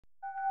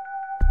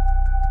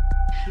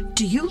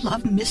Do you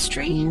love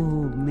mystery?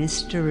 Ooh,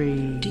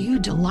 mystery. Do you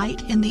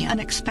delight in the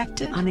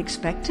unexpected?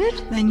 Unexpected?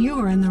 Then you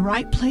are in the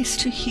right place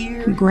to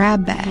hear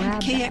Grab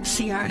Bag,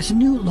 KXCR's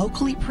new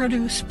locally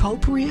produced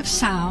potpourri of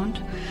sound,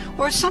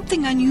 or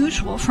something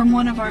unusual from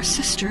one of our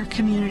sister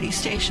community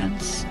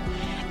stations.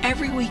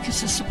 Every week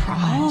is a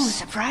surprise. Oh,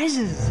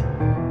 surprises.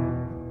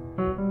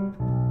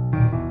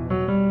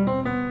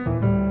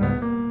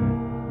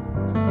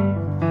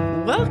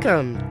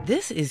 Welcome.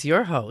 This is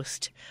your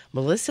host,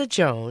 Melissa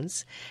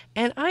Jones,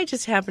 and I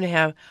just happen to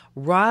have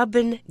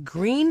Robin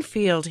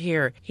Greenfield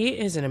here. He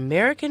is an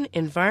American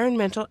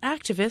environmental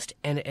activist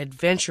and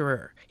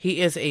adventurer.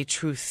 He is a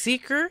truth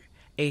seeker,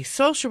 a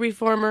social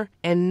reformer,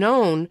 and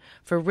known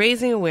for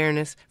raising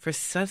awareness for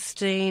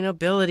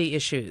sustainability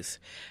issues.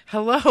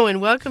 Hello, and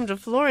welcome to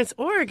Florence,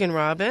 Oregon,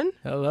 Robin.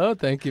 Hello.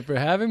 Thank you for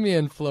having me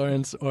in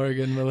Florence,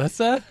 Oregon,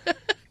 Melissa.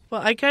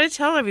 Well, I got to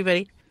tell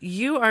everybody,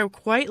 you are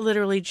quite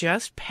literally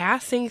just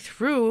passing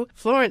through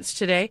Florence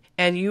today,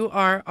 and you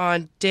are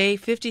on day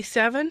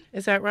 57,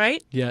 is that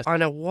right? Yes.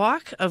 On a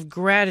walk of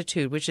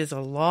gratitude, which is a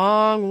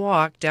long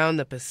walk down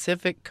the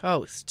Pacific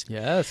coast.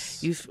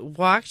 Yes. You've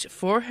walked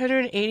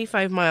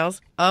 485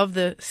 miles of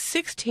the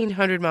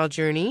 1,600-mile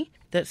journey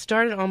that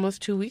started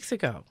almost 2 weeks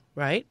ago,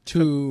 right?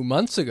 2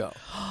 months ago.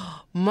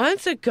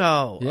 Months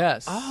ago.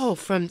 Yes. Oh,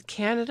 from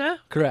Canada?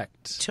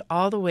 Correct. To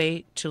all the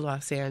way to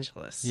Los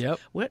Angeles. Yep.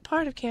 What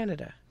part of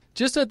Canada?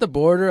 Just at the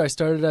border. I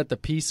started at the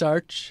Peace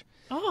Arch.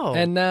 Oh.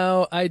 And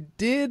now I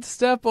did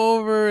step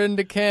over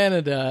into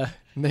Canada.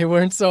 And they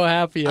weren't so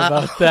happy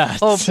about that.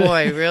 Oh,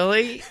 boy,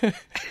 really?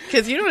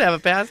 Because you don't have a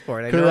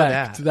passport. I know that.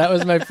 Correct. That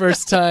was my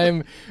first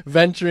time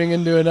venturing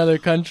into another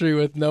country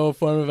with no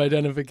form of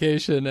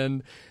identification.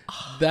 And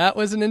that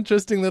was an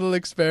interesting little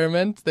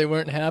experiment. They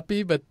weren't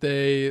happy, but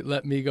they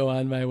let me go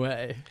on my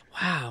way.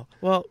 Wow.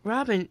 Well,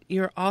 Robin,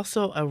 you're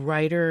also a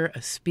writer,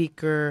 a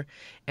speaker,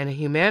 and a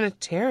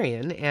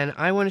humanitarian. And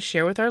I want to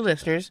share with our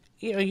listeners,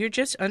 you're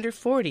just under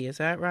 40, is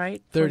that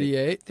right?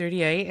 38.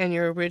 38, and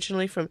you're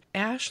originally from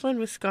Ashland,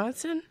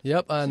 Wisconsin?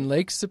 Yep, on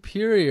Lake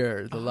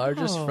Superior, the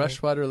largest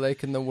freshwater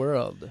lake in the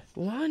world.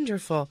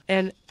 Wonderful.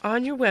 And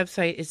on your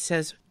website, it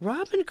says,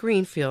 Robin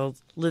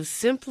Greenfield lives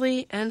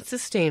simply and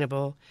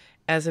sustainable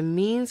as a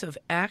means of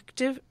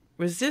active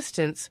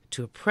resistance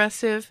to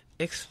oppressive,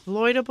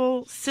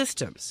 exploitable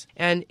systems.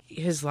 And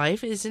his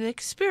life is an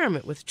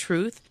experiment with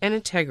truth and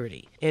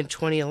integrity. In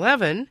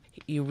 2011,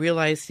 you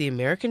realized the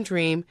American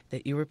dream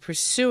that you were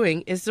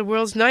pursuing is the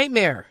world's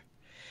nightmare.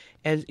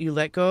 And you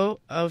let go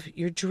of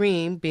your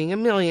dream being a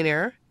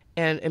millionaire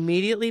and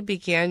immediately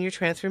began your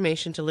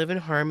transformation to live in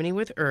harmony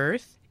with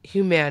Earth,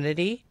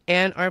 humanity,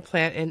 and our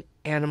plant and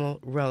animal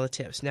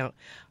relatives. Now,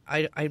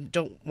 I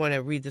don't want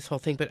to read this whole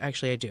thing, but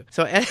actually I do.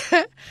 So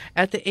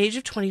at the age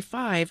of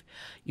 25,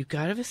 you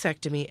got a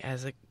vasectomy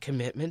as a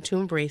commitment to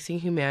embracing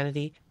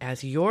humanity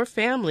as your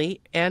family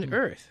and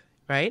Earth,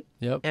 right?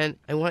 Yep. And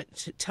I want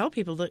to tell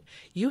people, look,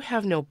 you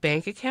have no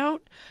bank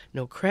account,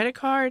 no credit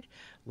card,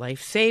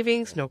 life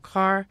savings, no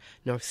car,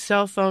 no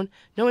cell phone,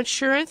 no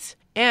insurance,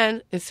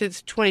 and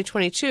since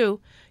 2022,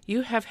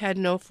 you have had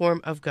no form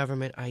of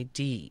government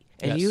ID.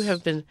 And you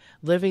have been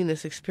living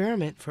this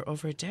experiment for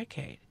over a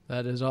decade.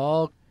 That is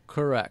all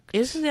correct.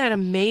 Isn't that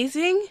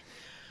amazing?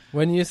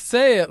 When you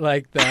say it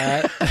like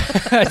that,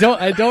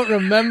 I don't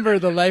remember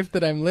the life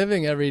that I'm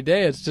living every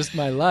day. It's just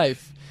my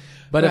life.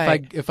 But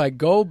right. if I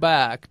go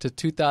back to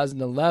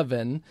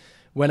 2011,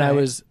 when I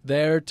was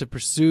there to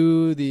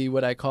pursue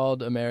what I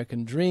called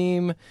American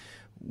Dream,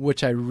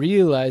 which I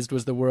realized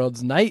was the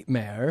world's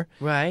nightmare.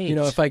 Right.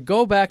 If I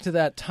go back to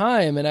that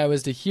time and I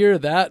was to hear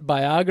that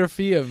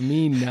biography of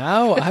me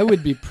now, I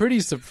would be pretty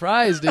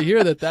surprised to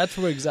hear that that's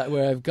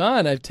where I've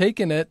gone. I've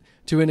taken it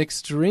to an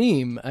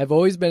extreme. I've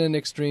always been an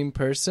extreme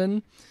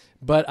person,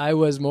 but I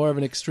was more of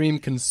an extreme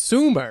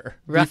consumer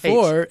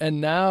before, and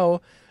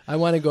now I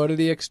want to go to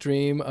the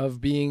extreme of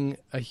being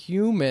a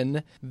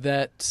human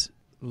that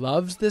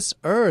loves this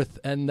earth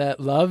and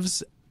that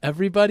loves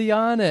everybody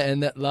on it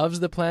and that loves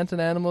the plant and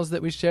animals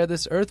that we share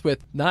this earth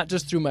with, not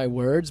just through my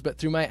words, but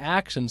through my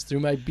actions, through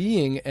my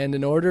being. And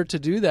in order to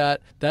do that,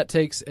 that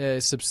takes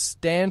a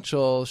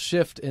substantial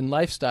shift in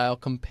lifestyle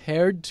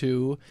compared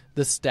to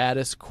the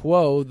status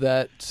quo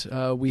that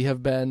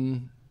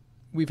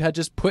we've had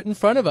just put in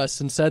front of us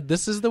and said,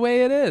 this is the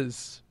way it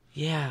is.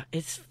 Yeah,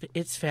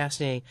 it's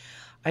fascinating.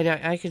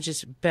 I can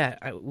just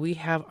bet we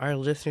have our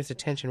listeners'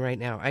 attention right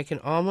now. I can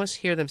almost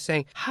hear them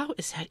saying, how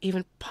is that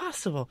even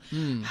possible?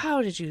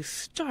 How did you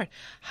start?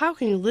 How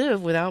can you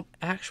live without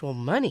actual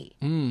money?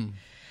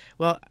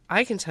 Well,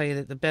 I can tell you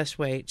that the best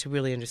way to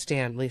really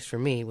understand, at least for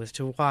me, was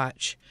to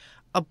watch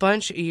a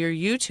bunch of your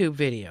YouTube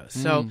videos.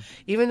 So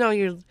even though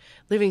you're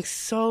living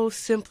so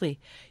simply,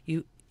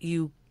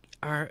 you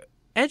are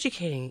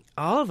educating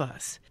all of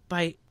us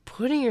by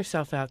putting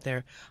yourself out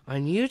there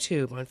on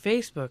YouTube, on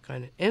Facebook,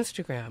 on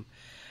Instagram.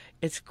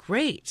 It's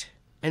great.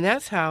 And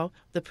that's how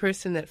the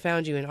person that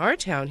found you in our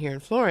town here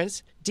in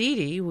Florence, Dee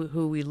Dee,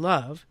 who we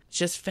love,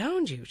 just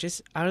found you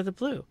just out of the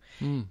blue.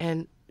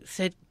 And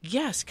said,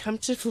 yes, come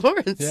to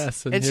Florence.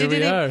 Yes, and here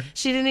we are.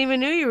 She didn't even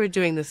know you were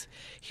doing this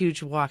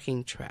huge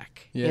walking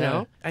trek. Yeah. You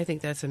know, I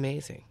think that's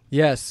amazing.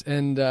 Yes,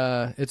 and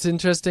it's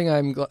interesting.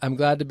 I'm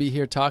glad to be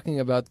here talking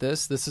about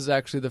this. This is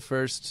actually the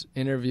first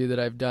interview that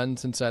I've done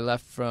since I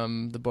left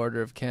from the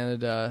border of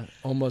Canada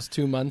almost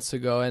 2 months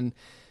ago. And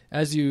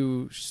as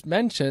you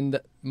mentioned,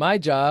 my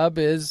job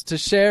is to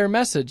share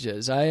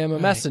messages. I am a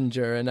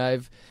messenger, and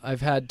I've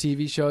had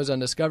TV shows on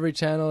Discovery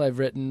Channel. I've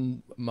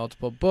written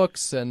multiple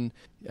books, and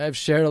I've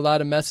shared a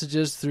lot of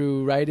messages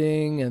through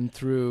writing and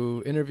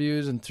through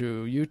interviews and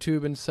through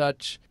YouTube and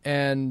such.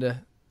 And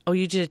oh,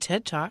 you did a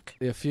TED Talk?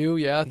 A few,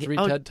 yeah, 3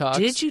 TED Talks.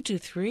 Did you do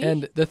 3?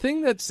 And the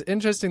thing that's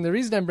interesting, the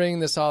reason I'm bringing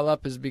this all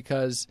up is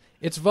because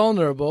it's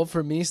vulnerable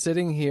for me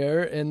sitting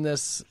here in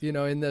this,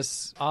 in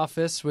this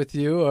office with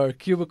you, or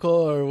cubicle,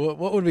 or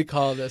what would we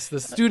call this? The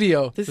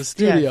studio. The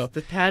studio. Yes,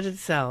 the padded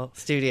cell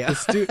studio.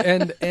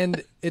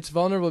 And it's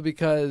vulnerable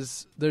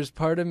because there's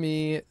part of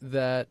me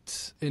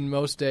that in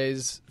most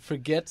days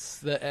forgets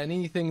that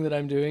anything that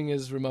I'm doing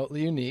is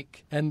remotely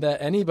unique, and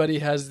that anybody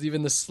has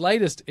even the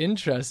slightest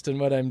interest in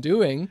what I'm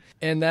doing.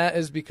 And that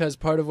is because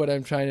part of what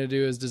I'm trying to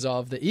do is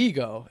dissolve the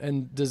ego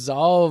and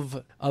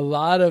dissolve a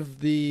lot of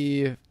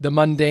the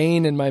mundane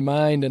in my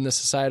mind and the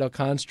societal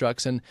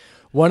constructs. And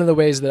one of the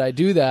ways that I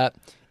do that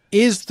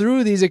is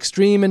through these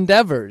extreme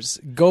endeavors,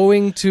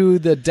 going to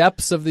the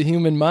depths of the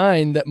human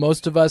mind that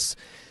most of us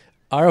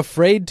are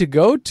afraid to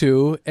go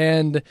to.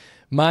 And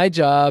my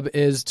job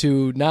is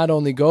to not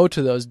only go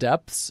to those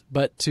depths,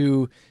 but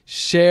to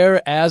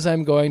share as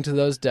I'm going to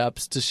those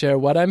depths, to share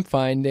what I'm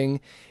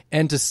finding,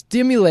 and to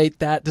stimulate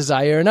that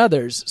desire in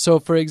others. So,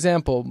 for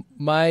example,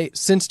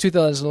 since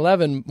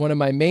 2011, one of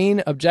my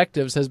main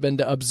objectives has been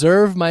to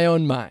observe my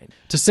own mind,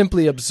 to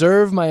simply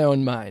observe my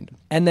own mind.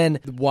 And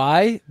then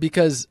why?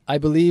 Because I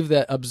believe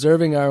that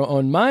observing our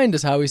own mind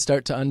is how we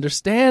start to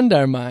understand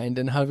our mind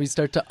and how we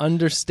start to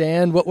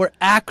understand what we're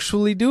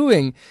actually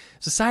doing.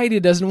 Society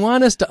doesn't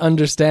want us to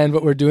understand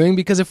what we're doing,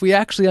 because if we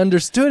actually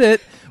understood it,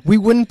 we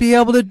wouldn't be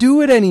able to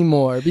do it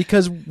anymore,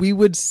 because we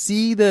would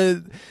see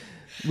the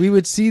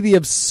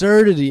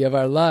absurdity of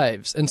our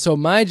lives. And so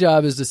my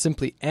job is to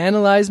simply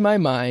analyze my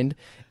mind,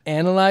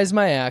 analyze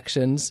my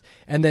actions,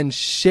 and then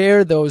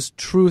share those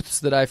truths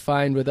that I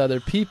find with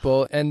other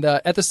people. And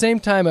at the same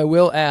time, I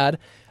will add,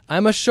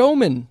 I'm a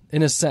showman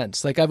in a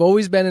sense. Like, I've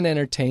always been an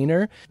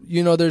entertainer.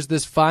 There's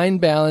this fine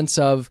balance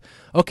of,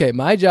 okay,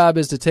 my job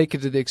is to take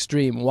it to the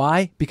extreme.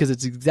 Why? Because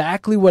it's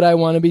exactly what I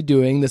want to be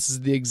doing. This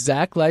is the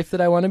exact life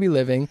that I want to be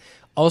living.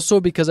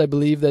 Also because I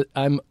believe that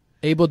I'm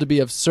able to be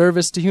of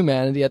service to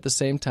humanity at the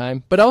same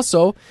time, but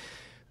also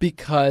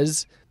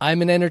because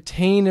I'm an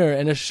entertainer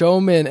and a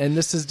showman, and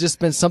this has just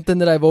been something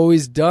that I've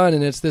always done,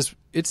 and it's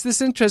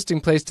this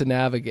interesting place to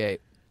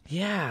navigate.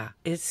 Yeah,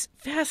 it's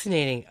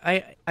fascinating.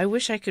 I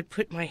wish I could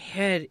put my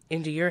head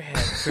into your head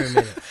for a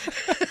minute.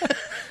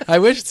 I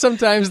wish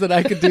sometimes that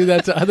I could do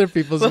that to other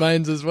people's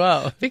minds as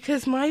well.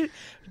 Because my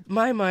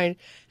mind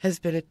has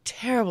been a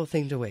terrible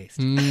thing to waste.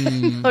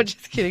 No,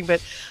 just kidding.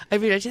 But I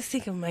just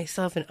think of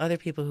myself and other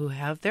people who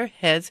have their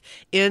heads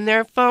in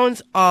their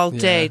phones all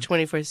day,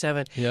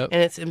 24/7. Yep.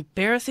 And it's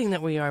embarrassing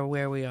that we are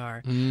where we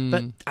are.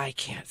 But I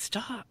can't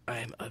stop.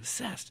 I'm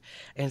obsessed.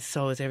 And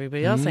so is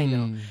everybody else I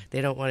know.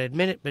 They don't want to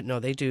admit it, but no,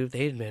 they do.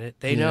 They admit it.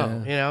 They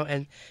know,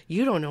 and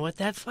you don't know what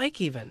that's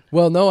like even.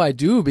 Well, no, I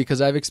do,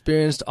 because I've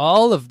experienced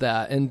all of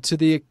that, and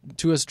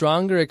to a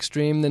stronger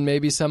extreme than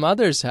maybe some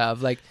others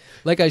have. Like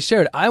I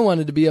shared, I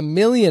wanted to be a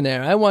millionaire.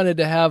 I wanted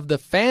to have the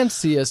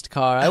fanciest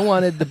car. I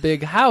wanted the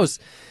big house.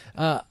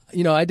 I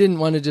didn't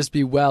want to just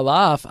be well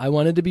off. I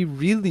wanted to be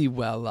really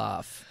well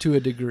off to a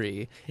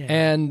degree. Yeah.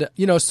 And,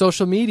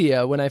 social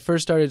media, when I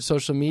first started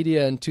social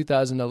media in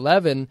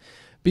 2011,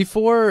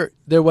 before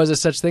there was a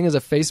such thing as a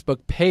Facebook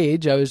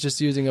page, I was just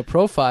using a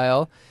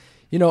profile.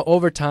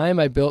 Over time,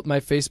 I built my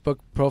Facebook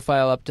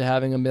profile up to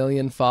having 1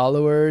 million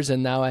followers,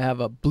 and now I have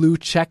a blue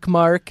check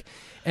mark.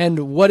 And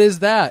what is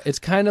that? It's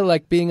kind of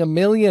like being a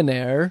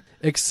millionaire,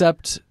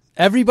 except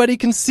everybody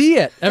can see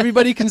it.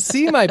 Everybody can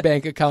see my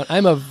bank account.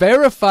 I'm a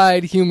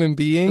verified human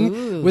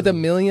being with 1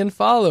 million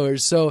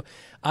followers. So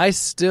I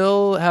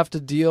still have to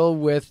deal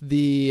with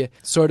the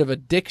sort of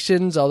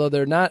addictions, although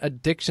they're not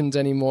addictions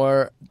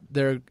anymore.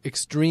 They're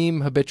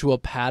extreme habitual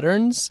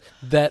patterns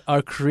that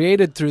are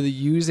created through the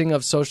using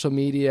of social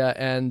media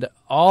and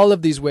all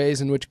of these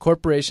ways in which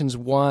corporations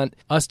want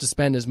us to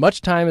spend as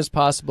much time as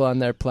possible on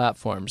their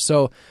platforms.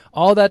 So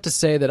all that to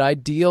say that I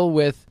deal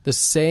with the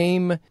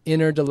same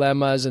inner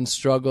dilemmas and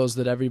struggles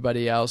that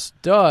everybody else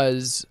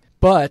does,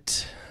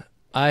 but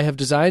I have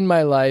designed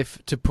my life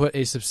to put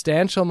a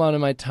substantial amount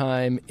of my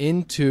time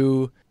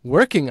into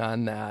working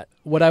on that.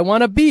 What I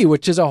want to be,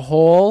 which is a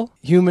whole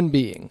human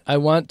being. I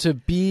want to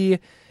be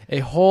a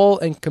whole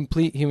and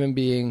complete human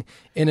being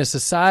in a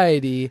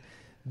society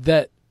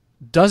that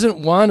doesn't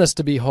want us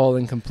to be whole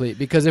and complete.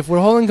 Because if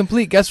we're whole and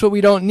complete, guess what we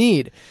don't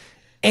need?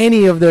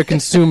 Any of their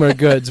consumer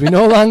goods. We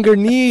no longer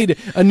need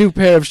a new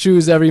pair of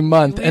shoes every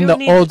month and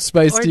the Old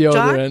Spice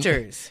deodorant.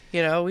 Doctors,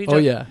 we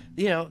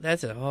don't,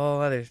 that's a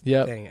whole other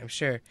thing, I'm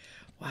sure.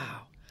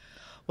 Wow.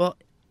 Well,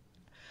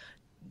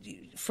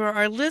 for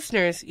our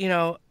listeners,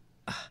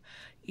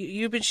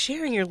 you've been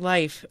sharing your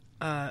life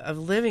of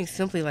living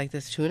simply like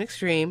this to an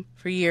extreme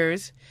for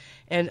years.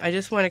 And I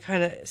just want to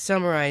kind of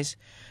summarize.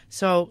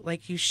 So,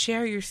 like, you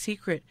share your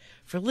secret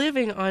for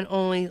living on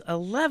only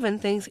 11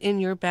 things in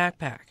your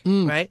backpack,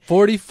 right?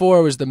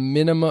 44 was the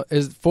minimum.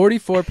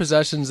 44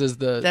 possessions is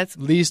the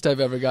least I've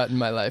ever gotten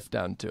my life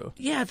down to.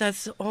 Yeah,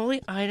 that's the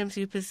only items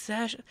you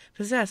possess.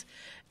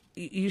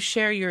 You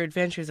share your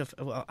adventures of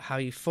how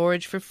you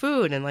forage for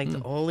food and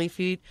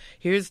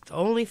here's the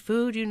only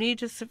food you need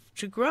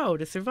to grow,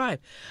 to survive,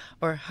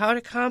 or how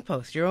to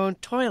compost your own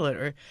toilet,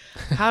 or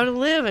how to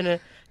live in a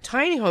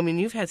tiny home. And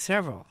you've had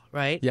several,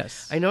 right?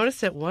 Yes. I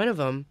noticed that one of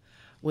them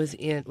was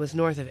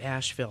north of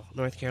Asheville,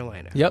 North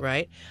Carolina, yep.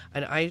 right?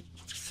 And I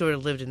sort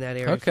of lived in that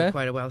area for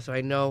quite a while, so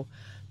I know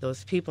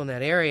those people in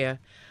that area.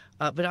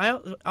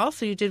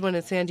 But you did one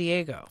in San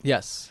Diego.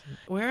 Yes.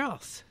 Where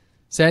else?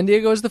 San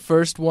Diego was the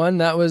first one.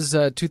 That was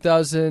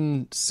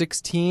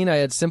 2016. I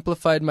had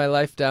simplified my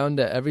life down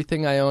to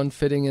everything I owned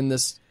fitting in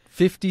this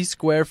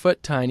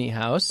 50-square-foot tiny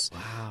house.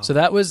 Wow. So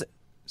that was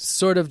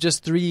sort of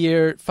just 4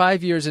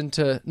 years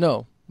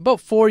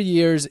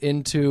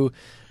into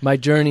my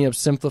journey of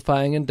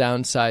simplifying and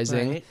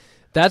downsizing. Right.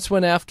 That's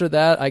when, after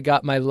that, I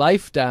got my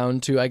life down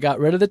to, I got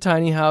rid of the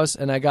tiny house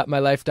and I got my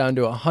life down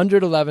to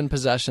 111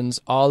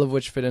 possessions, all of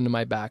which fit into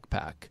my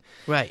backpack.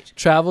 Right.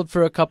 Traveled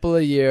for a couple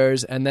of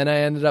years, and then I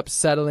ended up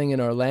settling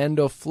in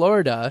Orlando,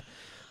 Florida,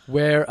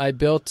 where I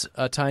built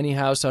a tiny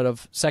house out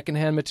of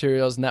secondhand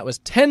materials, and that was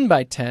 10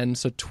 by 10,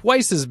 so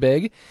twice as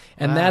big.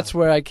 And that's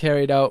where I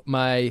carried out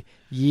my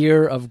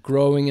year of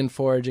growing and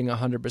foraging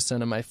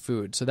 100% of my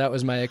food. So that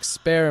was my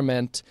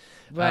experiment.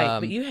 Right,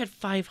 but you had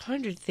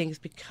 500 things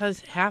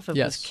because half of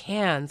it was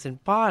cans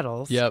and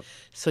bottles. Yep.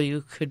 So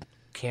you could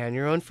can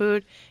your own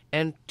food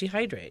and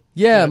dehydrate.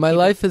 Yeah, my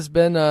life has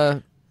been,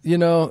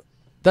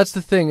 that's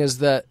the thing, is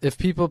that if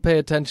people pay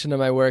attention to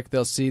my work,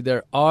 they'll see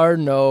there are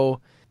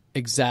no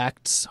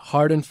exact,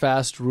 hard and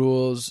fast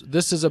rules.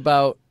 This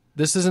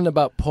isn't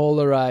about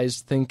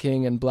polarized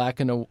thinking and black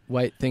and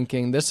white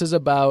thinking. This is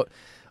about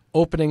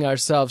opening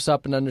ourselves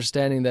up and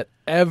understanding that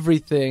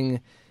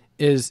everything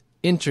is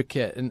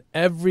intricate and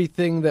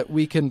everything that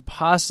we can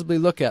possibly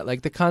look at,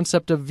 like the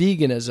concept of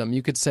veganism.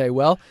 You could say,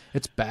 well,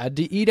 it's bad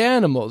to eat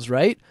animals,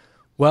 right?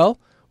 Well,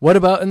 what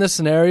about in the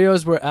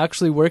scenarios where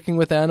actually working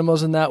with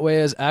animals in that way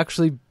is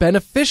actually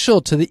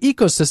beneficial to the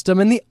ecosystem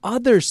and the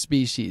other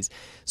species?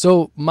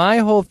 So my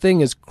whole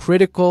thing is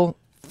critical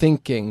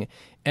thinking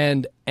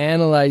and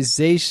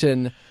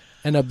analyzation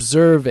and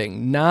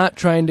observing, not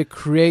trying to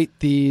create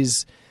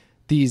these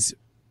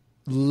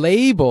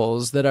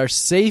labels that are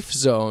safe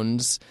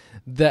zones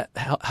that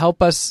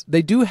help us.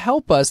 They do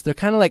help us. They're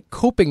kind of like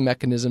coping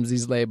mechanisms,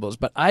 these labels,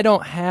 but I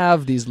don't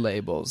have these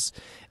labels.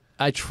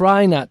 I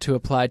try not to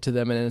apply to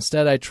them, and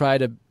instead I try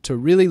to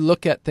really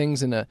look at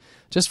things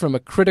just from a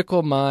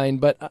critical mind.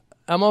 But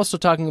I'm also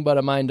talking about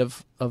a mind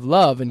of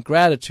love and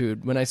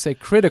gratitude. When I say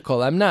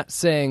critical, I'm not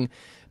saying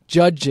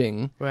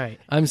judging. Right.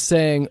 I'm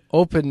saying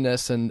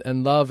openness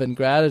and love and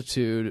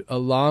gratitude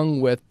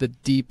along with the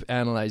deep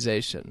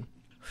analyzation.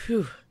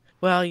 Whew.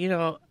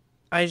 Well,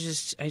 I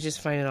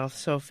just find it all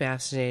so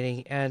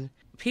fascinating, and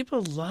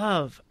people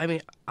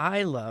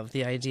I love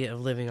the idea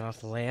of living off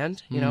the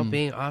land,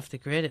 being off the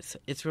grid.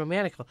 It's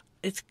romantical.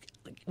 It's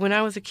when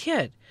I was a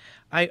kid,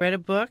 I read a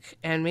book,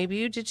 and maybe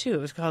you did too.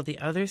 It was called The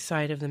Other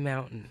Side of the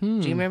Mountain.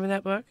 Do you remember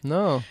that book?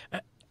 No.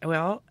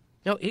 No,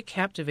 it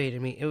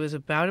captivated me. It was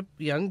about a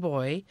young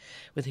boy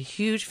with a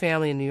huge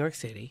family in New York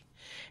City,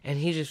 and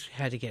he just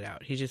had to get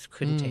out. He just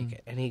couldn't take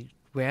it, and he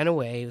ran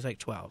away. He was like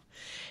 12,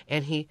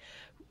 and he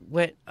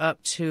went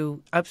up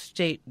to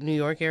upstate New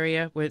York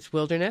area where it's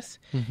wilderness,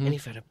 and he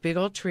found a big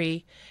old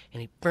tree,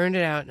 and he burned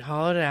it out and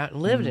hollowed it out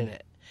and lived in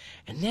it.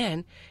 And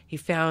then he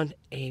found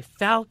a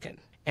falcon,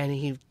 and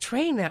he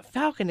trained that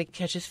falcon to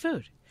catch his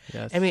food.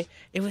 Yes. I mean,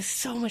 it was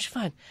so much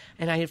fun.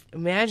 And I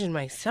imagined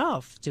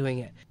myself doing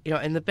it.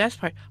 And the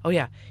best part,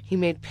 he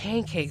made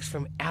pancakes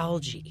from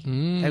algae.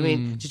 I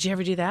mean, did you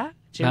ever do that?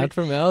 Not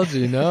from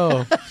algae,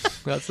 no.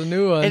 That's a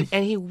new one.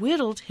 And he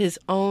whittled his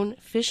own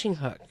fishing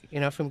hook,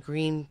 from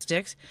green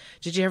sticks.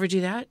 Did you ever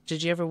do that?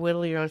 Did you ever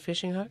whittle your own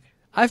fishing hook?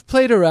 I've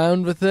played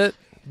around with it,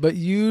 but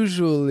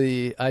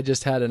usually I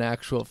just had an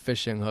actual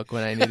fishing hook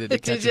when I needed to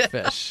catch a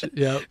fish.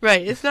 Yep.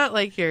 Right. It's not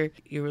like your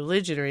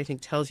religion or anything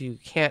tells you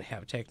can't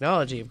have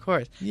technology, of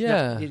course.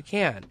 Yeah. No, you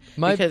can.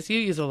 Because you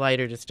use a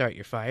lighter to start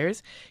your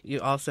fires. You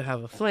also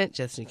have a flint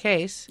just in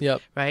case.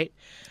 Yep. Right?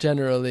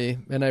 Generally.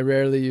 And I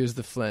rarely use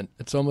the flint.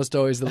 It's almost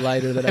always the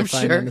lighter that I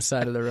find on the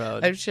side of the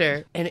road. I'm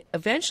sure. And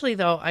eventually,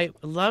 though, I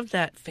loved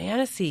that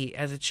fantasy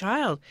as a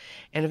child.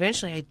 And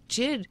eventually I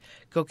did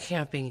go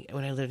camping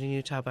when I lived in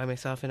Utah by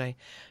myself, and I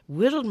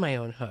whittled my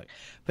own hook.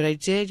 But I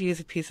did use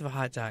a piece of a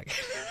hot dog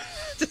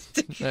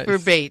for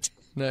bait.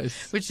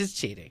 Nice. Which is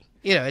cheating.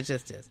 It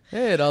just is.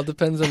 Hey, it all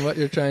depends on what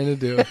you're trying to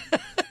do.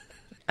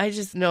 I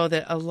just know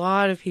that a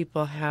lot of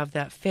people have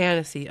that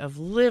fantasy of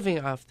living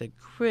off the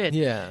grid,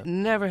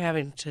 never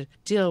having to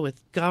deal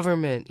with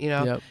government,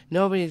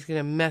 nobody's going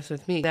to mess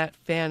with me. That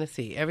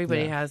fantasy,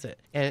 everybody has it.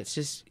 And it's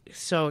just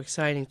so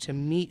exciting to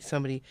meet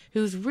somebody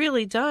who's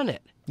really done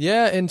it.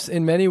 Yeah,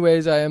 in many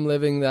ways I am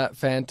living that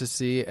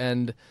fantasy,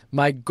 and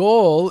my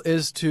goal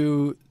is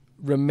to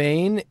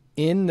remain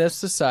in this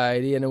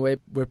society in a way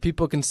where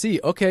people can see,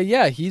 okay,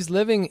 yeah, he's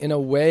living in a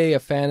way a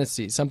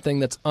fantasy, something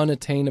that's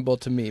unattainable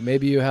to me.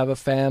 Maybe you have a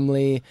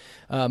family,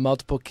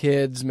 multiple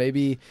kids,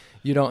 maybe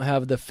you don't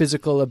have the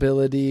physical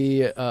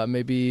ability,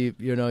 maybe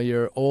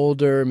you're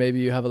older,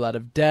 maybe you have a lot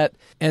of debt.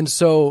 And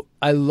so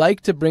I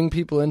like to bring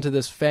people into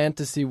this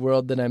fantasy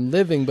world that I'm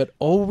living, but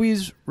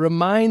always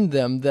remind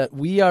them that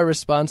we are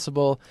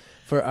responsible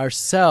for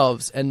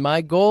ourselves. And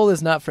my goal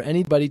is not for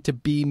anybody to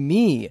be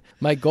me.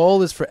 My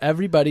goal is for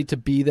everybody to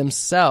be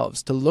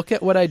themselves, to look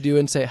at what I do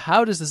and say,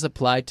 how does this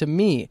apply to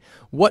me?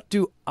 What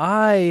do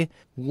I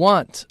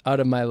want out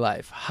of my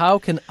life? How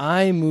can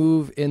I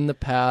move in the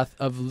path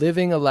of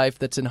living a life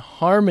that's in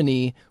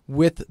harmony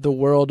with the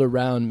world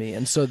around me?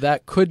 And so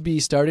that could be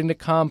starting to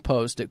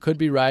compost. It could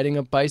be riding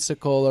a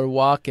bicycle or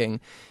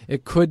walking.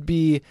 It could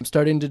be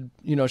starting to,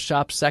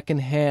 shop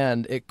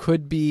secondhand. It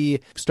could be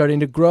starting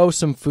to grow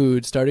some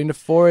food, starting to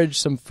forage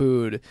some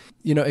food.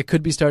 It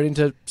could be starting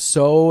to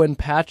sew and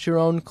patch your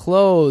own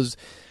clothes.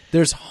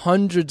 There's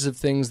hundreds of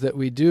things that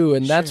we do,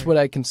 and that's what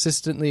I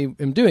consistently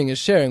am doing, is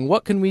sharing.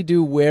 What can we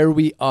do where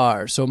we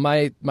are? So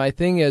my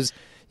thing is,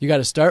 you got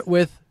to start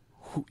with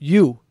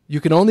you. You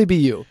can only be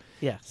you.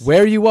 Yes.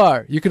 Where you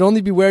are. You can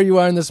only be where you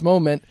are in this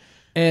moment,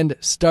 and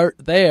start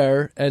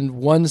there, and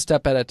one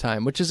step at a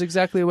time, which is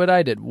exactly what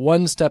I did.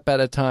 One step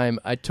at a time,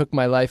 I took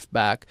my life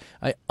back.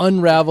 I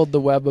unraveled the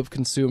web of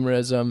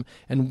consumerism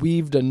and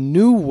weaved a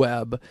new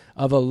web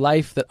of a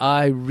life that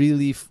I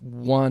really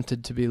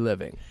wanted to be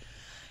living.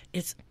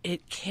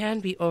 It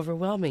can be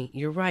overwhelming.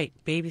 You're right.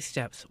 Baby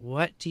steps.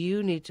 What do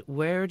you need to,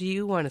 where do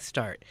you want to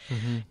start?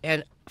 Mm-hmm.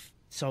 And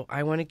so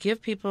I want to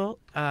give people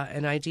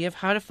an idea of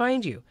how to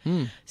find you.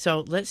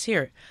 So let's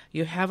hear it.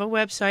 You have a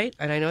website,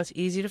 and I know it's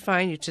easy to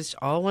find. It's just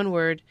all one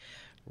word,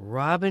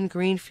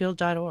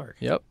 robingreenfield.org.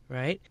 Yep.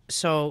 Right?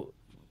 So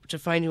to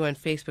find you on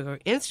Facebook or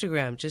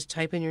Instagram, just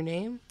type in your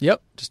name? Yep.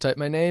 Just type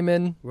my name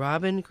in.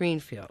 Robin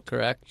Greenfield.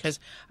 Correct. Because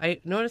I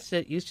noticed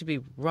that it used to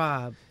be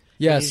Rob.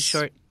 Yes.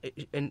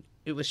 And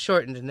it was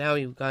shortened, and now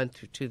you've gone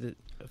to the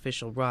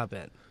official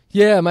Robin.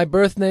 Yeah, my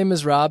birth name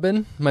is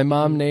Robin. My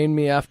mom named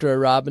me after a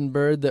robin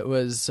bird that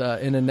was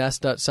in a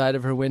nest outside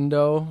of her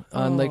window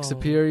on Lake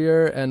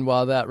Superior. And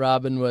while that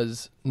robin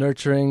was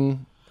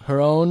nurturing her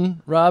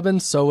own robin,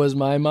 so was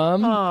my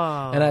mom.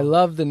 And I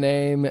love the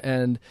name.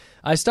 And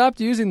I stopped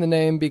using the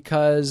name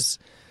because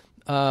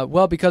of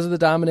the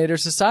dominator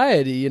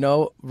society.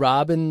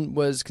 Robin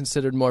was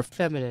considered more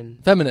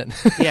feminine.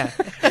 Yeah.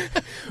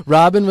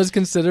 Robin was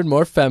considered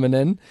more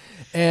feminine,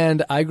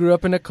 and I grew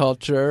up in a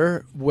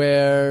culture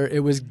where it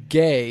was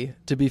gay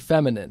to be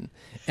feminine,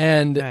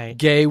 and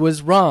gay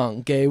was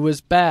wrong, gay was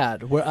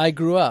bad, where I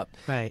grew up.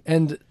 Right.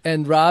 And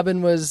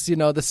Robin was, the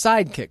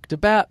sidekick to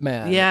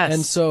Batman. Yes.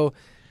 And so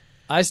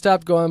I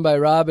stopped going by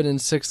Robin in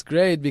 6th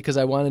grade because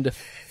I wanted to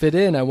fit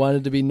in, I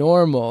wanted to be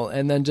normal,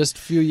 and then just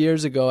a few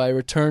years ago I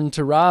returned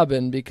to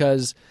Robin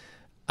because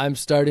I'm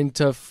starting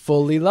to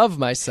fully love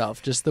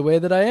myself just the way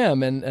that I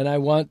am, and I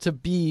want to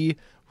be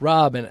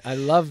Robin. I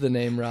love the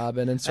name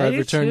Robin, and so I've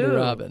returned to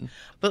Robin.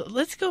 But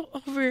let's go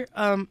over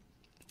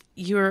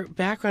your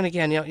background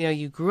again.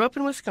 You grew up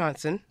in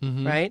Wisconsin,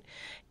 right?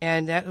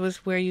 And that was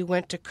where you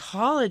went to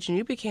college, and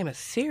you became a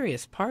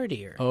serious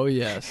partier. Oh,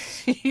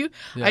 yes.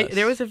 Yes.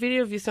 There was a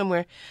video of you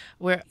somewhere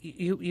where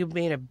you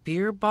made a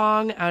beer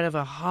bong out of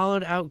a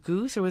hollowed-out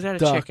goose, or was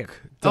that a chicken?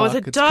 Oh, it was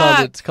a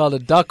duck. It's called a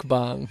duck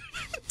bong.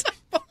 Duck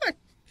bong.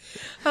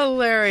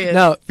 Hilarious.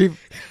 No,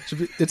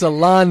 it's a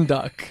lawn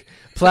duck.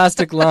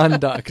 Plastic lawn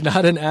duck,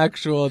 not an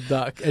actual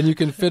duck. And you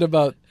can fit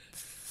about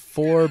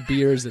 4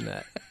 beers in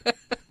it.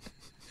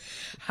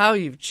 How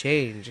you've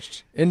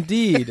changed.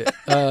 Indeed.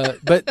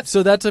 But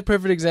so that's a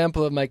perfect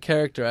example of my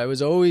character. I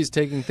was always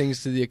taking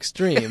things to the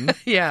extreme.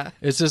 Yeah.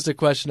 It's just a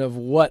question of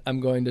what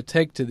I'm going to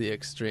take to the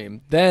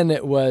extreme. Then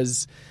it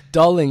was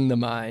dulling the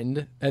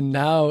mind, and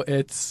now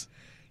it's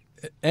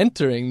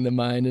entering the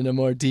mind in a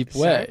more deep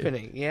way.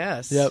 Sharpening,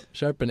 yes. Yep,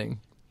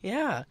 sharpening.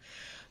 Yeah.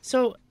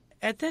 So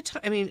at that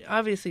time,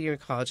 obviously you're in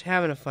college,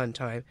 having a fun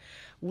time.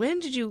 When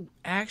did you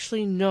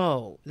actually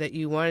know that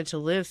you wanted to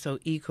live so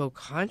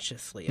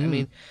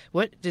eco-consciously?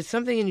 Did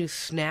something in you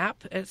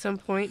snap at some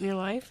point in your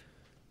life?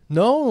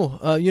 No.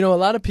 A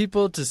lot of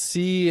people, to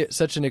see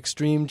such an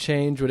extreme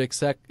change, would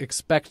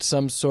expect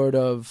some sort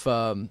of,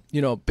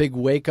 big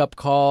wake-up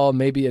call,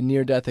 maybe a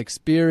near-death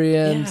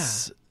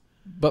experience. Yeah.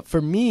 But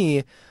for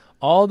me,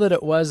 all that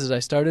it was is I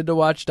started to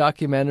watch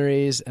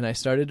documentaries and I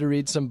started to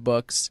read some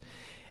books,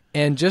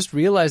 and just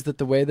realized that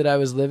the way that I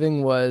was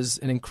living was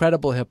an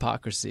incredible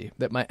hypocrisy,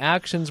 that my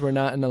actions were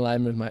not in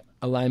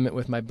alignment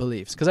with my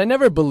beliefs. Because I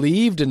never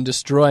believed in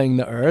destroying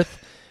the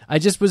earth. I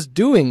just was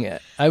doing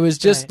it. I was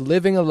just Right.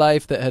 living a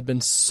life that had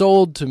been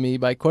sold to me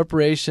by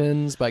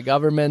corporations, by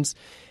governments,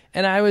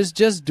 and I was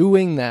just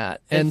doing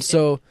that. And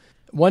so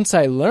once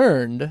I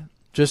learned,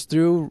 just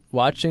through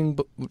watching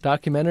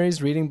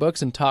documentaries, reading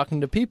books, and talking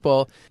to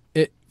people,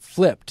 it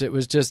flipped. It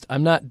was just,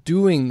 I'm not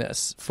doing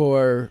this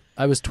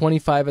I was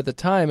 25 at the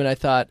time, and I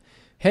thought,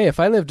 hey, if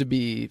I live to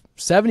be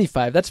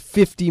 75, that's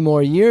 50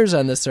 more years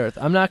on this earth.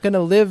 I'm not going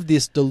to live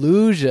this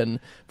delusion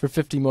for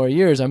 50 more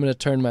years. I'm going to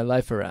turn my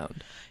life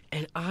around.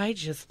 And I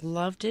just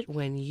loved it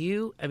when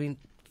you,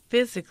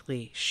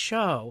 physically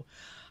show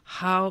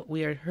how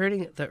we are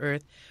hurting the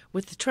earth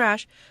with the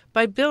trash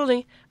by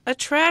building a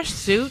trash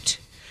suit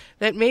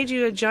that made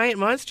you a giant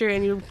monster,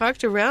 and you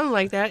walked around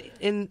like that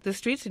in the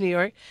streets of New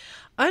York.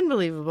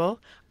 Unbelievable.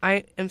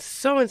 I am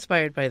so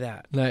inspired by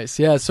that. Nice.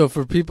 Yeah. So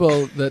for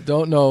people that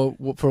don't know,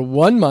 for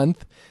 1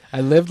 month,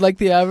 I lived like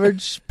the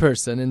average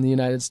person in the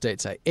United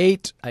States. I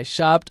ate, I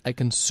shopped, I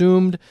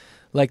consumed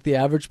like the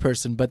average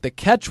person. But the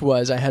catch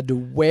was I had to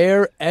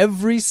wear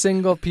every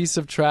single piece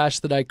of trash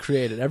that I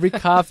created, every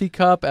coffee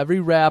cup, every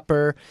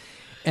wrapper.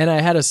 And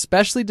I had a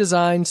specially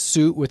designed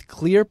suit with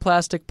clear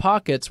plastic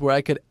pockets where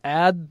I could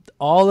add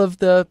all of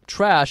the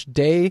trash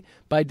day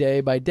by day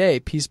by day,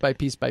 piece by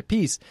piece by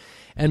piece.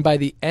 And by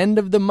the end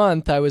of the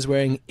month, I was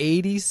wearing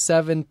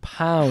 87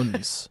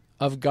 pounds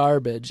of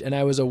garbage, and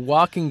I was a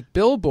walking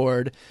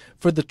billboard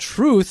for the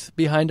truth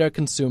behind our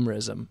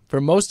consumerism.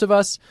 For most of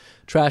us,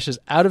 trash is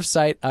out of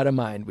sight, out of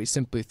mind. We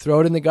simply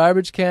throw it in the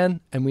garbage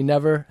can, and we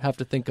never have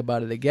to think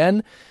about it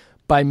again.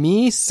 By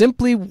me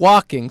simply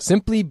walking,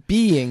 simply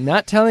being,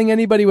 not telling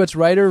anybody what's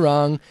right or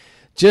wrong,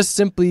 just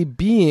simply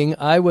being,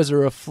 I was a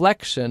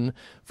reflection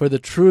for the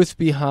truth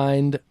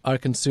behind our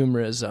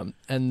consumerism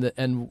and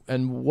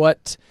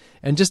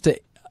just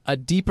a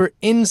deeper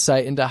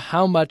insight into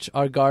how much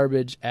our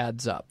garbage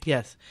adds up.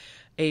 Yes.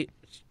 The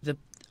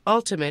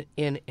ultimate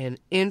in an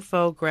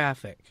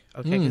infographic,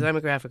 okay, because I'm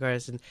a graphic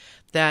artist, and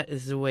that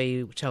is the way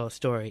you tell a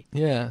story.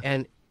 Yeah.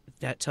 And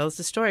that tells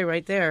the story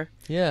right there.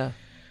 Yeah.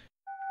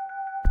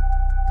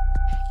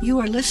 You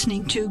are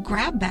listening to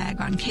Grab Bag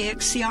on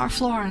KXCR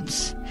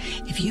Florence.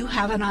 If you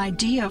have an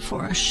idea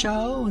for a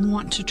show and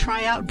want to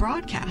try out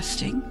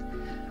broadcasting,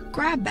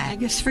 Grab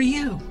Bag is for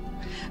you.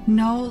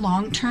 No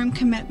long-term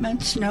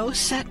commitments, no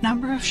set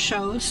number of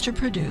shows to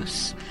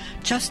produce,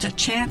 just a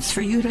chance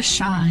for you to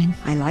shine.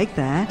 I like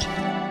that.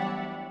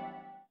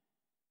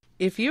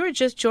 If you are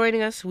just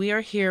joining us, we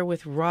are here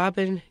with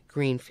Robin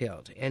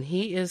Greenfield, and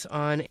he is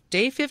on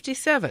day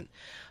 57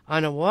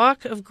 on a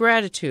walk of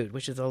gratitude,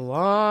 which is a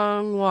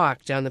long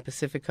walk down the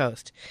Pacific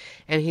coast.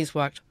 And he's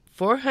walked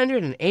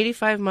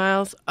 485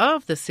 miles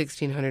of the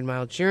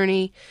 1,600-mile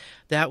journey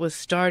that was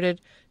started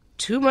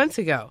 2 months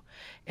ago.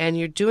 And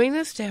you're doing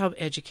this to help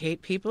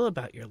educate people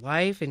about your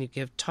life, and you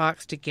give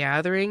talks to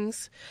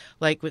gatherings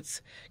like what's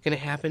going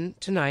to happen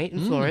tonight in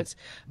Florence.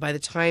 By the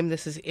time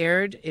this is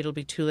aired, it'll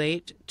be too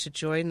late to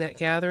join that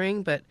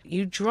gathering, but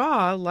you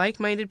draw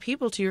like-minded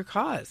people to your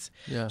cause.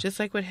 Yeah. Just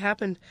like what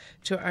happened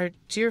to our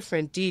dear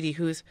friend Dee Dee,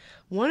 who's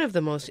one of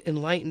the most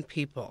enlightened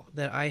people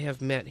that I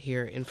have met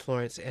here in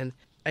Florence. And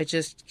I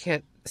just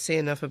can't say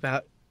enough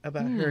about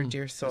her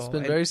dear soul. It's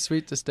been very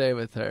sweet to stay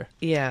with her.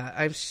 Yeah,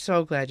 I'm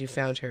so glad you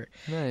found her.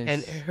 Nice.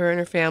 And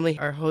her family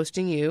are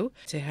hosting you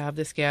to have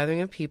this gathering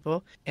of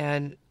people,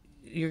 and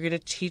you're going to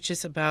teach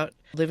us about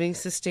living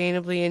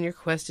sustainably in your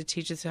quest to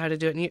teach us how to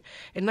do it.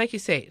 And like you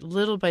say,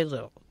 little by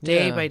little,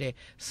 day by day,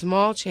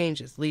 small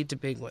changes lead to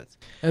big ones.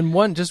 And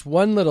one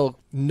little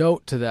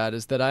note to that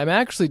is that I'm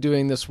actually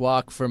doing this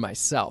walk for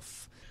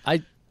myself.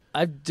 I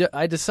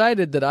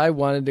decided that I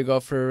wanted to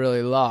go for a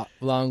really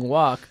long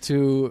walk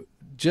to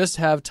just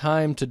have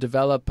time to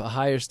develop a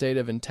higher state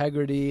of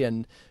integrity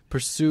and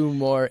pursue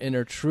more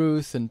inner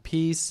truth and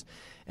peace.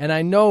 And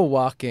I know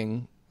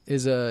walking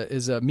is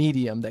a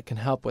medium that can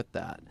help with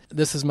that.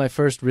 This is my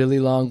first really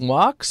long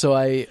walk, so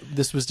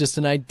this was just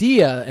an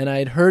idea, and I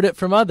had heard it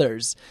from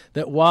others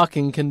that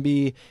walking can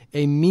be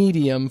a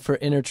medium for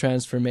inner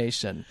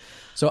transformation.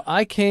 So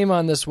I came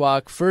on this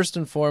walk first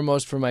and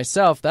foremost for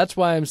myself. That's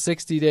why I'm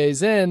 60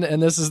 days in,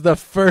 and this is the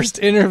first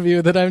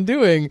interview that I'm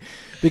doing,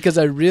 because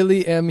I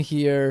really am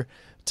here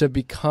to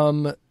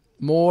become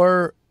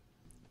more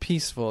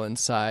peaceful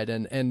inside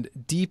and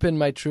deepen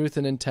my truth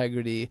and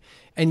integrity.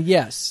 And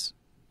yes,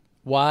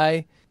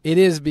 why? It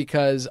is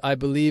because I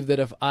believe that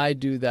if I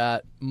do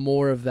that,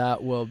 more of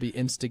that will be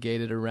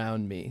instigated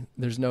around me.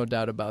 There's no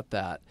doubt about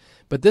that.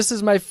 But this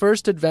is my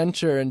first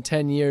adventure in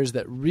 10 years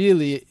that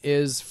really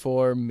is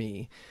for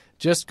me,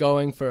 just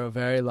going for a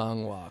very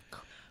long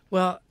walk.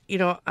 Well,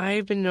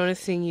 I've been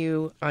noticing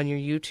you on your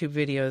YouTube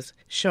videos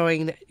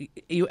showing that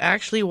you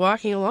actually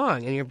walking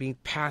along, and you're being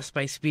passed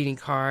by speeding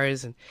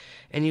cars, and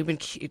you've been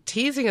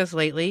teasing us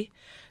lately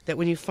that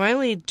when you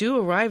finally do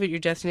arrive at your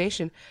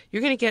destination,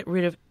 you're going to get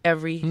rid of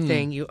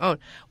everything you own.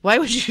 Why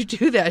would you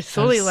do that? It's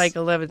only like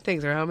 11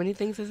 things, or how many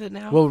things is it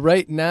now? Well,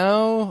 right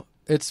now,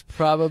 it's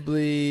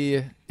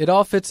probably, it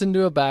all fits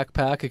into a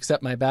backpack,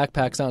 except my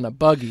backpack's on a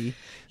buggy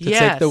to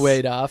take the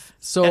weight off.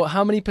 So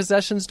how many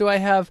possessions do I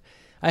have?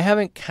 I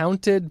haven't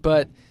counted,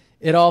 but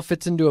it all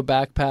fits into a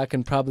backpack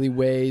and probably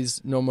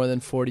weighs no more than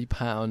 40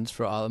 pounds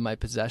for all of my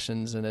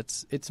possessions. And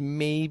it's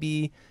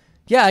maybe,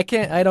 I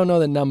don't know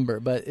the number,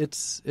 but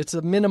it's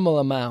a minimal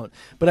amount.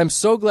 But I'm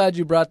so glad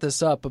you brought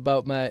this up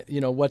about my,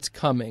 what's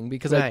coming,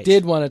 because I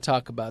did want to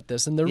talk about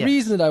this. And the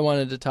reason that I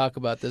wanted to talk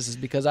about this is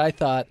because I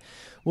thought,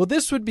 well,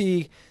 this would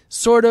be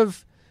sort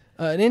of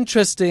an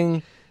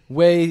interesting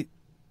way.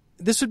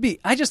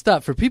 I just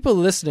thought for people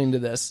listening to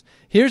this,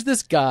 here's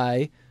this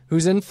guy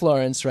who's in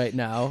Florence right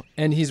now,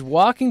 and he's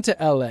walking to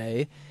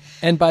L.A.,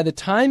 and by the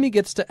time he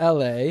gets to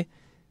L.A.,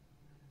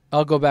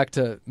 I'll go back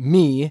to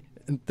me.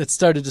 That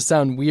started to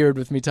sound weird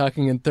with me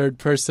talking in third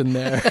person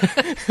there.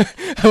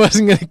 I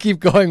wasn't going to keep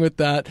going with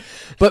that.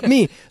 But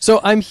me.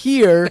 So I'm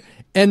here,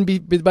 and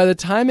by the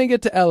time I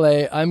get to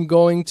L.A., I'm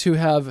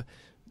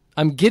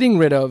getting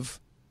rid of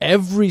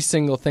every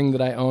single thing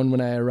that I own when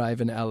I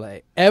arrive in LA.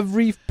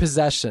 Every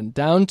possession,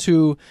 down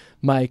to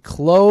my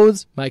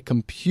clothes, my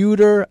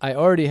computer. I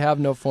already have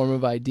no form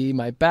of ID.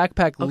 My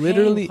backpack,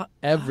 literally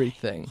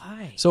everything.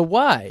 Why? So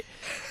why?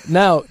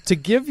 Now, to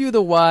give you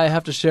the why, I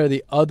have to share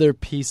the other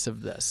piece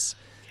of this.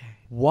 Okay.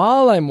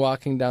 While I'm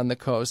walking down the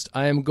coast,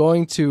 I am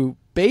going to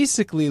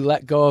basically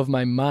let go of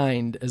my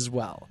mind as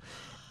well.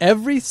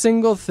 Every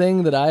single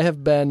thing that I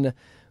have been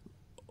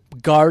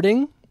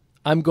guarding,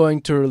 I'm going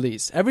to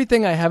release.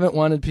 Everything I haven't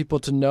wanted people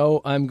to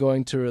know, I'm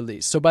going to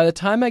release. So by the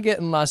time I get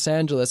in Los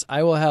Angeles,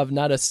 I will have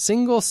not a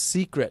single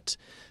secret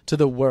to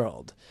the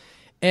world.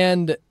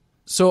 And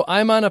so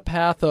I'm on a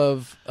path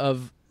of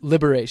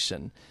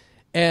liberation.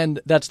 And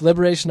that's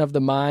liberation of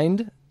the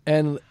mind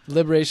and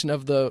liberation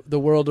of the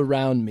world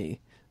around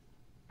me.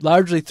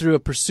 Largely through a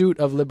pursuit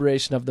of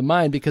liberation of the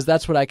mind, because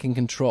that's what I can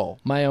control,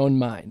 my own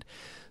mind.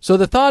 So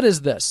the thought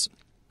is this.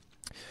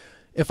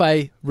 If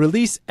I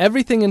release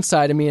everything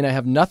inside of me and I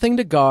have nothing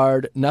to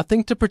guard,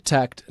 nothing to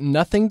protect,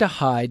 nothing to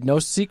hide, no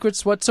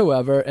secrets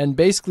whatsoever, and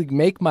basically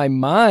make my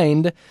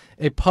mind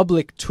a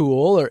public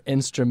tool or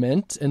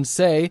instrument and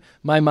say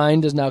my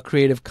mind is now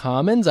Creative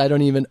Commons, I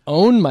don't even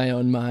own my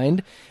own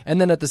mind,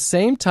 and then at the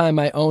same time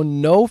I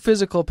own no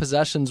physical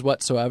possessions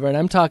whatsoever, and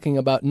I'm talking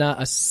about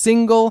not a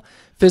single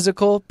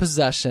physical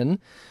possession,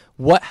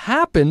 what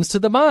happens to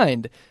the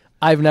mind?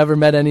 I've never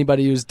met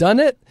anybody who's done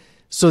it.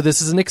 So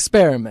this is an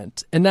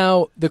experiment. And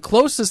now the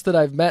closest that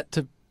I've met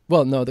to,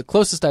 the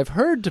closest I've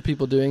heard to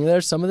people doing it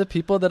are some of the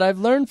people that I've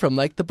learned from,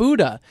 like the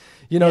Buddha.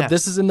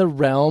 This is in the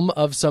realm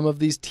of some of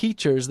these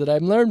teachers that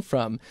I've learned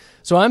from.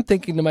 So I'm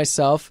thinking to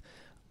myself,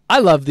 I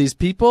love these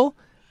people.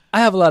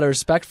 I have a lot of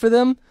respect for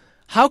them.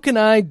 How can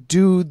I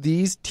do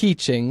these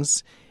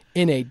teachings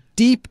in a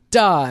deep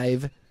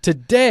dive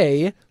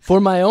today for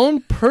my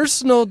own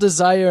personal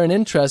desire and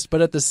interest,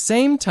 but at the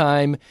same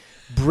time,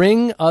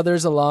 bring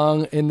others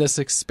along in this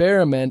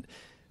experiment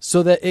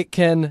so that it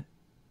can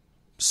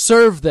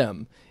serve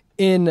them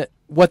in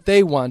what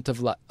they want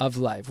of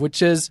life,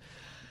 which is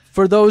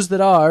for those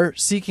that are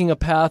seeking a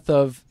path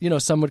of,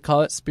 some would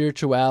call it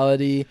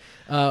spirituality,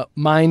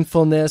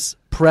 mindfulness,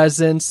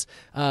 presence,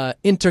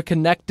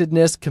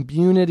 interconnectedness,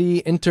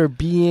 community,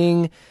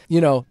 interbeing,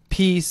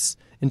 peace,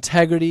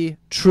 integrity,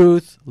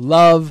 truth,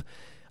 love.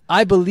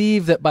 I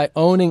believe that by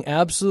owning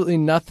absolutely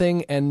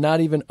nothing and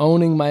not even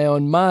owning my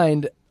own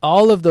mind,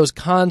 all of those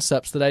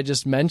concepts that I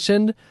just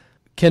mentioned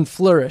can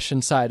flourish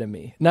inside of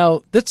me.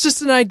 Now, that's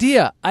just an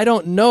idea. I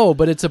don't know,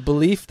 but it's a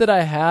belief that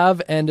I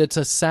have, and it's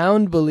a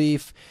sound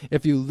belief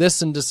if you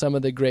listen to some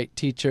of the great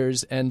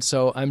teachers. And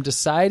so I'm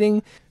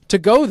deciding to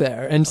go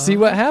there and see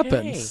what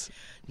happens.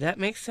 That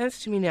makes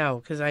sense to me now,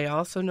 because I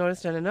also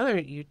noticed on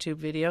another YouTube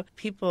video,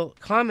 people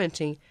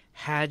commenting,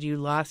 had you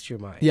lost your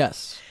mind?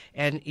 Yes.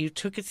 And you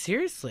took it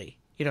seriously,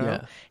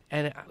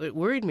 and it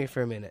worried me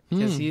for a minute,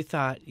 because you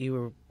thought you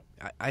were,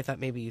 I thought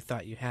maybe you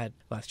thought you had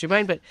lost your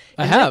mind, but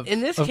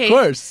in this case,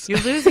 course. You're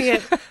losing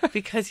it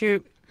because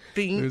you're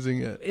being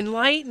losing it.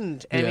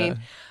 Enlightened. I mean,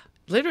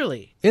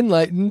 literally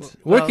enlightened.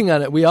 Working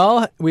on it. We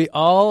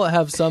all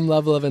have some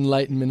level of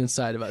enlightenment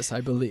inside of us,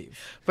 I believe.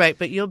 Right,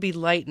 but you'll be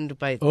lightened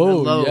by the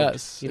load.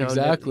 Yes,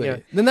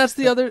 exactly. Then that's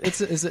the other.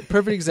 It's a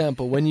perfect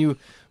example when you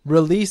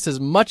release as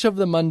much of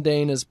the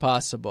mundane as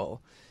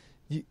possible.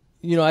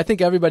 I think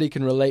everybody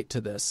can relate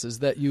to this, is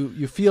that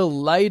you feel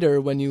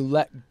lighter when you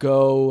let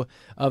go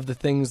of the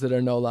things that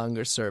are no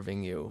longer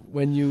serving you.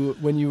 When you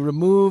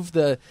remove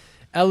the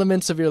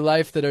elements of your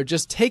life that are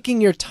just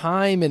taking your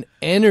time and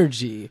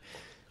energy,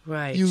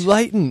 right? You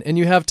lighten and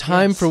you have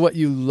time for what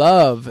you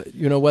love,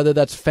 whether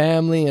that's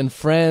family and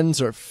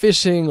friends or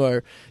fishing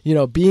or,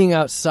 being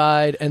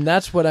outside. And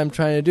that's what I'm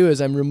trying to do,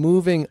 is I'm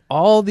removing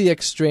all the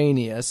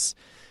extraneous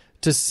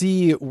to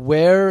see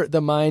where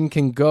the mind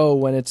can go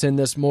when it's in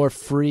this more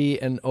free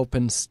and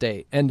open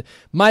state. And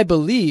my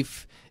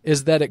belief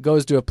is that it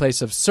goes to a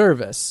place of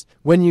service.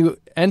 When you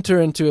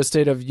enter into a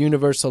state of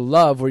universal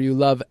love where you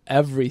love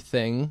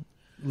everything,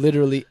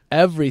 literally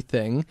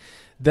everything,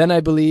 then I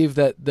believe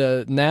that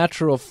the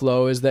natural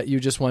flow is that you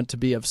just want to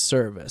be of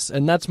service.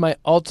 And that's my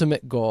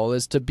ultimate goal,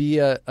 is to be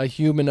a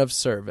human of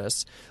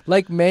service,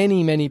 like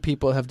many, many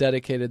people have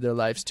dedicated their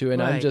lives to.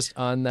 And I'm just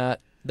on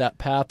that that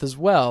path as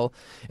well.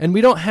 And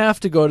we don't have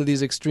to go to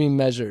these extreme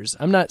measures.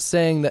 I'm not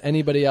saying that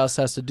anybody else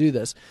has to do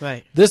this.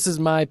 Right. This is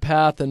my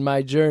path and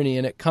my journey,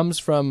 and it comes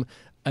from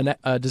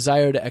a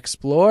desire to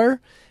explore.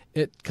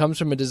 It comes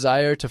from a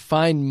desire to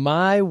find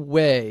my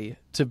way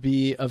to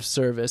be of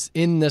service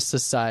in this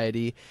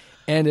society.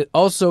 And it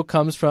also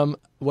comes from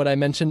what I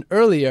mentioned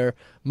earlier,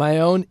 my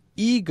own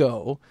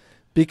ego,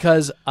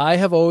 because I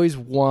have always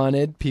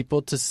wanted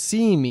people to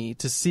see me,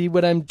 to see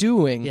what I'm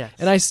doing. Yes.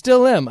 And I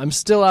still am. I'm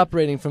still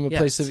operating from a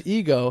place Yes. of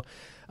ego.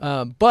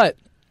 But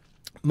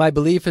my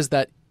belief is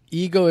that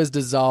ego is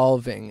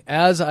dissolving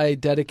as I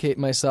dedicate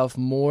myself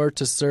more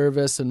to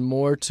service and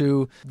more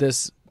to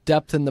this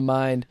depth in the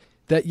mind.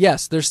 That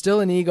yes, there's still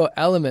an ego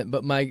element,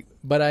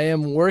 but I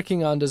am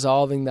working on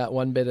dissolving that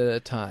one bit at a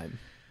time.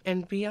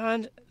 And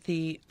beyond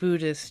the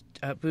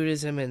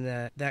Buddhism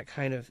and that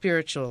kind of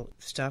spiritual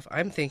stuff,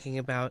 I'm thinking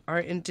about our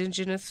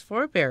indigenous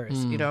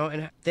forebears,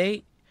 and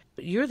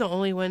you're the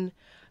only one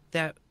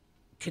that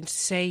can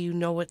say you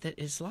know what that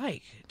is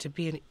like to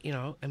be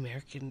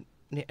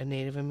a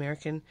Native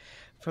American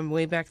from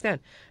way back then,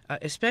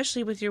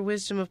 especially with your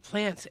wisdom of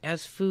plants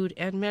as food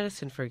and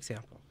medicine, for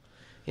example,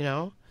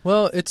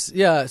 Well,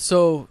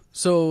 so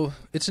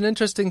it's an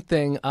interesting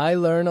thing. I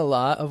learn a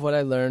lot of what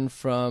I learned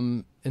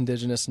from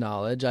indigenous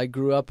knowledge. I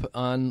grew up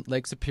on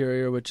Lake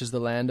Superior, which is the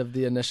land of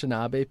the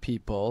Anishinaabe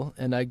people,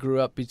 and I grew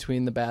up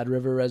between the Bad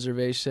River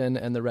Reservation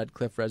and the Red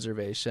Cliff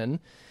Reservation.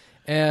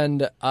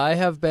 And I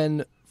have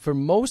been, for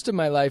most of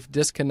my life,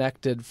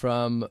 disconnected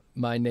from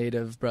my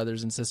Native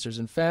brothers and sisters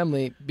and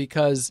family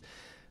because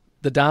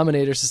the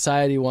Dominator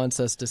Society wants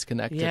us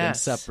disconnected and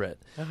separate.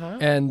 Uh-huh.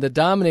 And the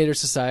Dominator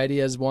Society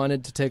has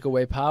wanted to take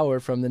away power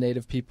from the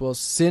Native people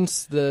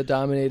since the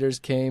Dominators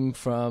came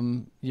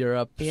from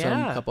Europe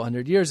some couple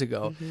hundred years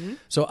ago. Mm-hmm.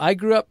 So I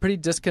grew up pretty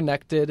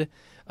disconnected.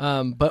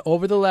 But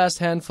over the last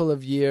handful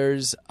of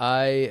years,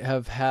 I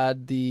have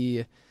had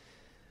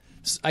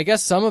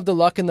some of the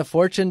luck and the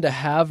fortune to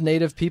have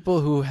Native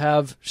people who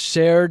have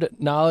shared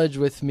knowledge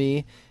with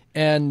me.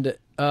 And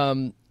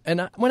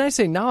when I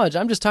say knowledge,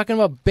 I'm just talking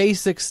about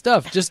basic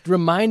stuff, just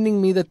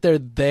reminding me that they're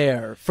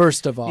there,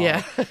 first of all.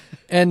 Yeah.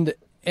 And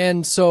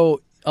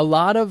so a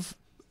lot of,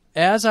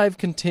 as I've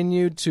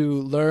continued to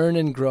learn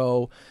and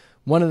grow,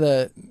 one of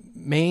the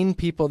main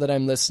people that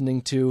I'm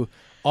listening to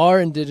are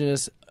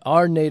indigenous,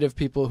 are Native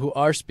people who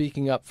are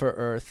speaking up for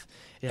Earth.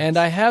 Yes. And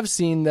I have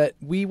seen that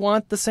we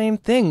want the same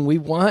thing. We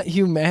want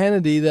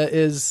humanity that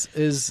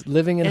is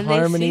living in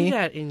harmony. And they see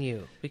that in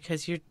you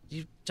because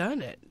you've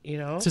done it,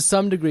 To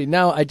some degree.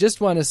 Now, I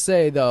just want to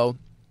say, though,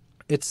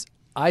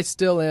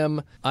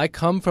 I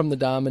come from the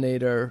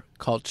Dominator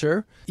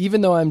culture.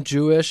 Even though I'm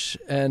Jewish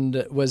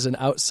and was an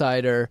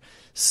outsider,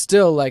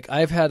 still,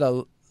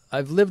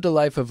 I've lived a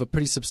life of a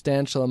pretty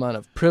substantial amount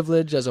of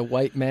privilege as a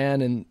white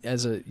man and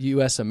as a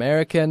U.S.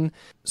 American.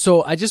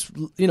 So I just,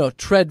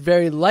 tread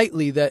very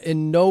lightly that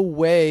in no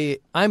way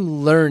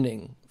I'm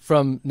learning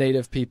from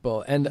Native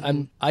people.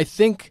 And I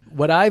think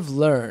what I've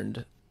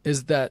learned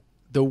is that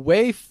the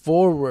way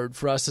forward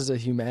for us as a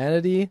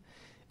humanity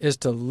is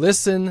to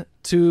listen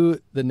to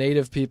the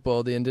Native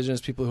people, the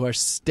indigenous people who are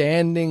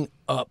standing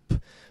up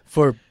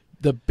for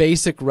the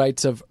basic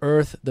rights of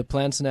Earth, the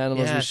plants and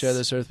animals we share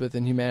this Earth with,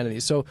 and humanity.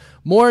 So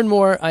more and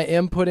more I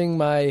am putting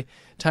my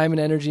time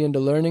and energy into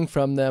learning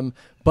from them,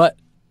 but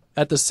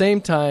at the same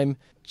time,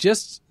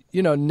 just,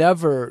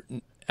 never,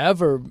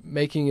 ever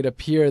making it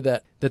appear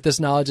that this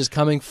knowledge is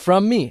coming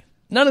from me.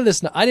 None of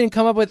this, I didn't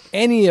come up with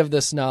any of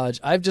this knowledge.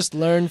 I've just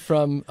learned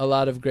from a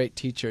lot of great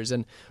teachers.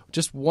 And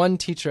just one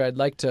teacher I'd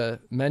like to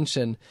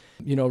mention,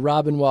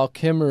 Robin Wall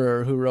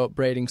Kimmerer, who wrote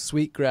Braiding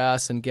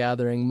Sweetgrass and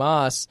Gathering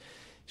Moss.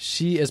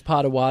 She is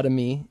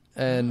Potawatomi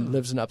and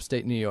lives in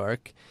upstate New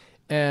York.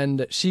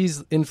 And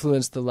she's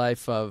influenced the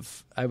life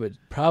of, I would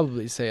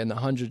probably say, in the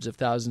hundreds of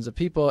thousands of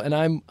people. And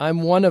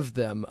I'm one of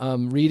them.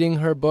 Reading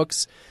her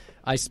books,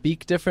 I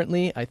speak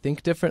differently, I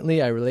think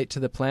differently, I relate to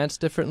the plants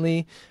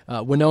differently.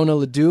 Winona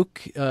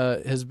LaDuke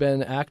has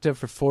been active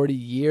for 40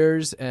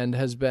 years and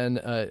has been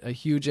a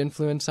huge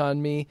influence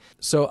on me.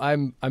 So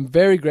I'm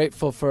very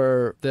grateful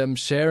for them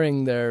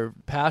sharing their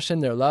passion,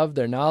 their love,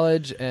 their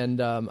knowledge,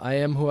 and I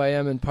am who I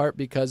am in part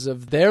because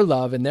of their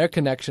love and their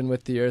connection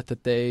with the earth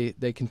that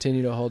they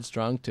continue to hold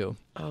strong to.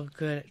 Oh,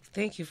 good.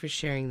 Thank you for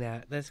sharing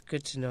that. That's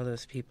good to know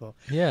those people.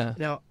 Yeah.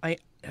 Now, I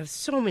have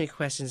so many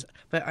questions,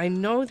 but I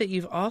know that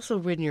you've also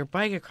ridden your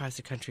bike across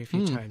the country a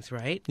few times,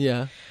 right?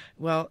 Yeah.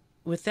 Well,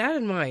 with that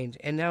in mind,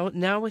 and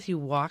now with you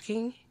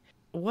walking,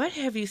 what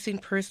have you seen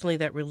personally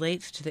that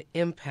relates to the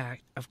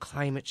impact of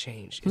climate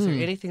change? Is there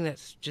anything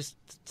that's just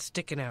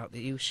sticking out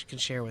that you can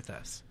share with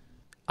us?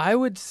 I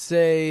would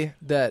say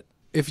that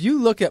if you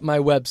look at my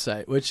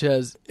website, which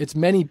has it's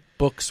many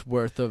books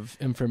worth of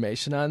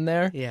information on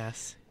there,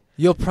 yes,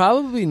 you'll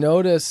probably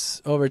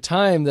notice over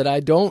time that I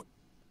don't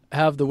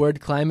have the word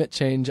climate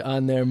change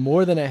on there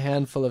more than a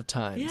handful of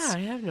times. Yeah, I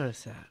have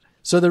noticed that.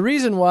 So the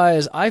reason why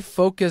is I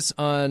focus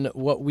on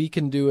what we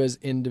can do as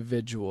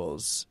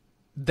individuals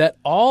that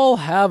all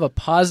have a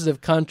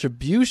positive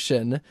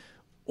contribution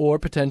or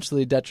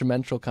potentially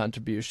detrimental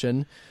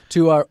contribution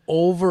to our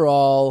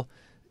overall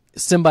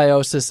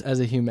symbiosis as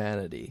a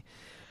humanity.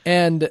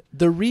 And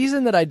the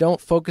reason that I don't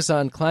focus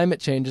on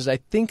climate change is I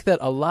think that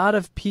a lot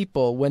of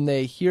people, when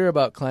they hear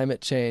about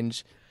climate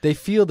change, they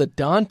feel the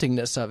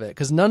dauntingness of it,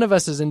 because none of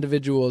us as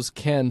individuals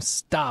can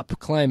stop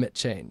climate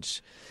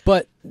change.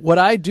 But what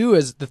I do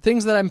is the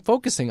things that I'm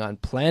focusing on: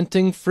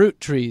 planting fruit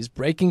trees,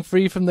 breaking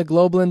free from the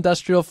global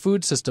industrial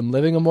food system,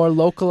 living a more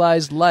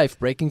localized life,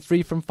 breaking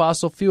free from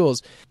fossil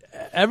fuels.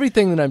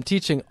 Everything that I'm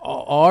teaching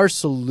are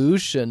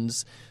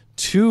solutions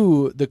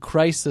to the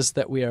crisis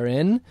that we are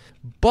in,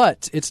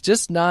 but it's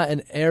just not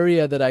an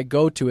area that I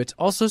go to. It's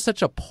also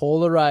such a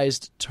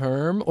polarized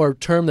term, or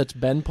term that's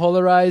been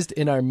polarized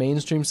in our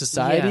mainstream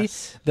society,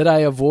 that I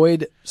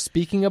avoid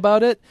speaking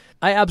about it.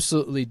 I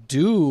absolutely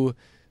do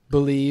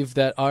believe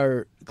that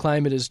our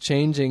climate is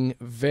changing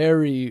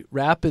very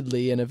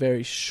rapidly in a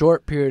very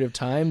short period of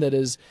time, that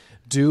is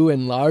due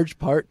in large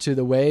part to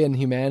the way in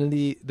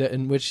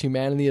which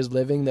humanity is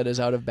living that is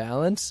out of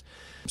balance.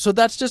 So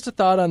that's just a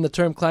thought on the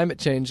term climate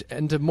change.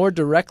 And to more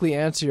directly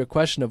answer your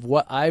question of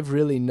what I've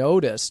really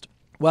noticed,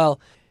 well,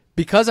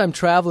 because I'm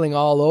traveling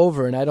all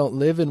over and I don't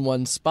live in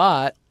one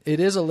spot,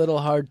 it is a little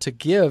hard to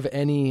give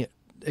any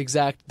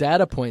exact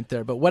data point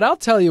there. But what I'll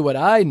tell you, what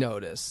I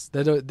notice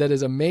that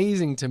is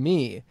amazing to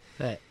me,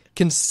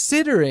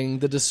 considering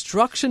the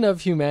destruction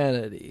of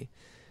humanity,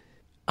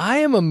 I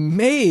am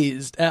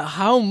amazed at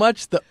how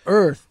much the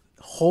earth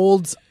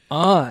holds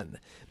on.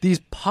 These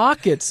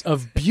pockets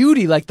of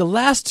beauty, like the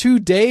last 2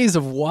 days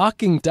of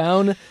walking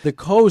down the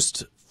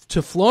coast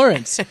to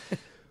Florence,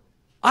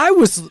 I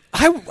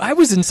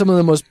was in some of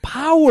the most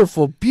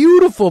powerful,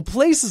 beautiful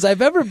places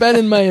I've ever been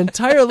in my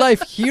entire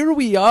life. Here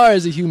we are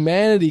as a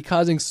humanity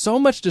causing so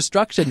much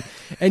destruction,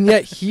 and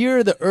yet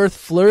here the earth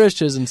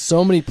flourishes in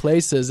so many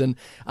places. And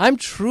I'm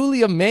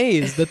truly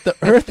amazed that the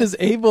earth is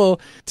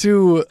able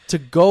to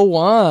go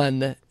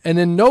on. And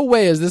in no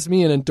way is this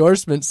me an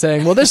endorsement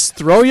saying, well, just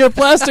throw your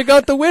plastic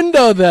out the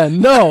window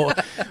then. No.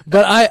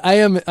 But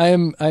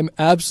I'm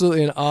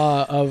absolutely in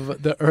awe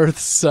of the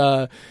earth's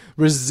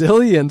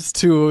resilience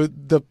to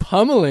the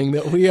pummeling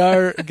that we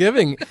are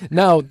giving.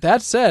 Now,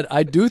 that said,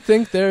 I do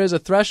think there is a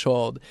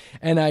threshold,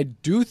 and I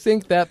do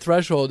think that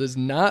threshold is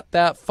not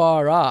that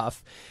far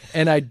off.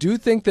 And I do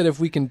think that if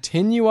we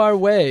continue our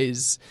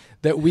ways,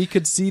 that we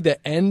could see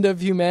the end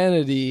of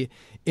humanity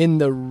in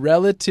the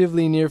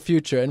relatively near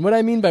future. And what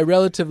I mean by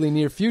relatively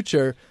near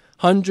future,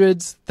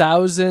 hundreds,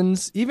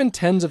 thousands, even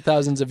tens of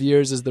thousands of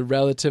years is the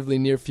relatively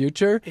near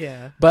future.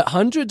 Yeah. But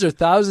hundreds or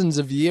thousands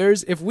of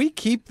years, if we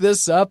keep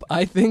this up,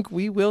 I think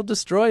we will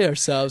destroy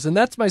ourselves. And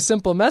that's my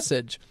simple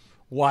message.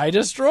 Why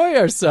destroy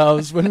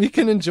ourselves when we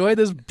can enjoy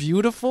this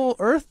beautiful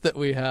earth that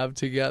we have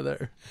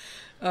together?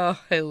 Oh,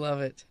 I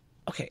love it.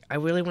 Okay, I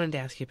really wanted to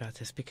ask you about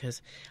this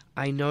because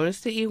I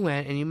noticed that you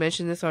went, and you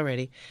mentioned this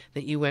already,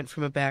 that you went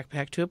from a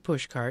backpack to a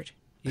push cart.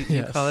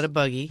 You call it a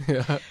buggy.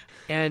 Yeah.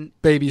 And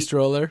baby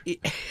stroller.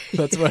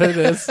 That's what it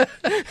is.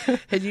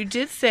 And you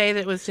did say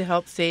that it was to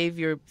help save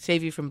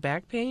you from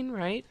back pain,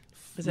 right?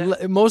 Was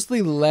that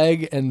mostly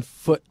leg and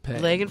foot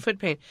pain. Leg and foot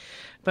pain.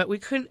 But we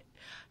couldn't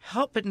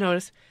help but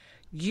notice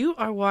you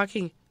are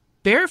walking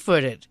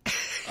barefooted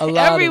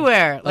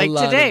everywhere, like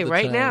today,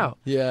 right time. Now.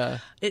 Yeah.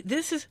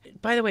 This is,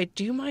 by the way,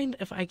 do you mind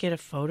if I get a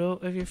photo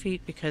of your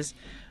feet? Because,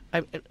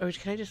 or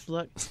can I just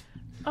look?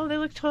 Oh, they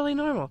look totally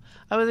normal.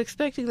 I was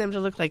expecting them to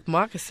look like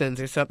moccasins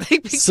or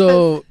something.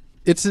 So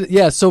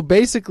so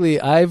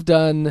basically I've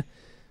done,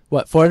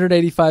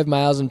 485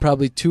 miles and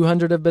probably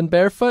 200 have been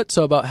barefoot,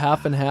 so about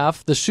half and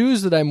half. The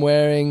shoes that I'm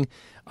wearing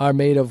are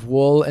made of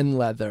wool and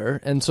leather,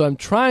 and so I'm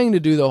trying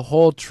to do the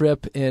whole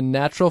trip in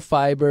natural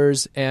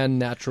fibers and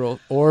natural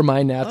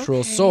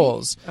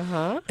soles.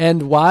 Uh-huh.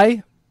 And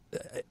why?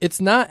 It's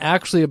not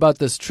actually about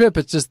this trip.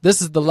 It's just this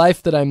is the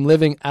life that I'm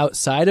living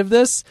outside of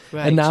this.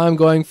 Right. And now I'm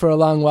going for a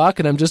long walk,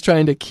 and I'm just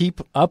trying to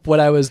keep up what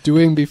I was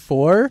doing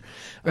before,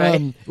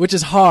 right. Which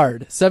is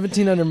hard.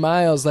 1,700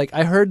 miles. Like,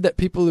 I heard that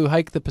people who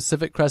hike the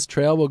Pacific Crest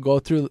Trail will go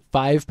through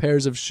 5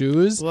 pairs of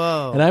shoes.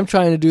 Whoa. And I'm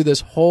trying to do this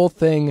whole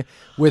thing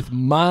with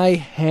my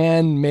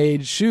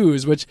handmade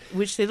shoes, which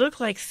they look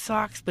like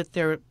socks, but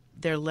they're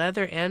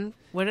leather, and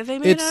what are they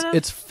made out of?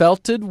 It's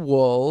felted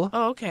wool.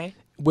 Oh, okay.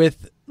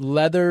 With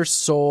leather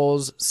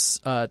soles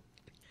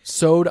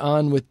sewed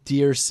on with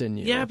deer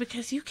sinew. Yeah,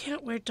 because you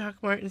can't wear Doc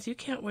Martens. You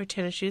can't wear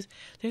tennis shoes.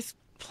 There's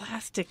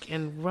plastic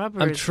and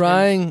rubber. I'm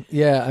trying.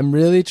 I'm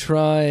really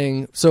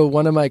trying. So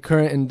one of my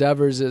current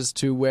endeavors is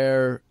to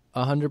wear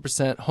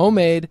 100%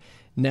 homemade,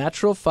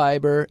 natural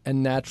fiber,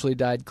 and naturally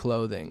dyed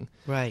clothing.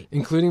 Right.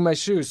 Including my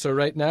shoes. So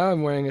right now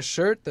I'm wearing a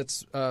shirt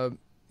that's,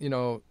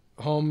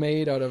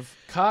 homemade out of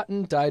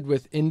cotton, dyed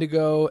with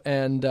indigo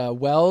and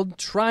weld,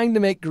 trying to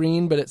make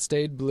green, but it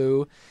stayed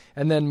blue.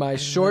 And then my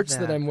shorts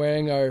that I'm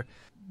wearing are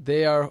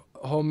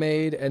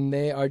homemade, and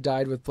they are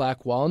dyed with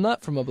black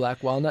walnut from a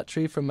black walnut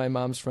tree from my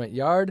mom's front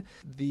yard.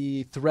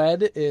 The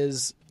thread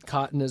is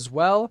cotton as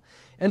well.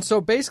 And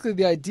so basically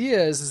the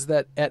idea is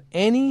that at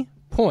any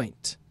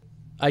point,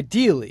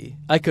 ideally,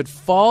 I could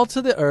fall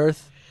to the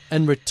earth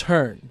and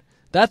return.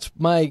 That's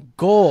my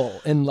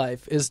goal in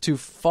life, is to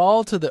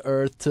fall to the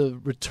earth,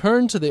 to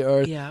return to the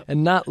earth,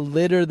 and not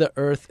litter the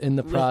earth in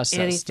the process.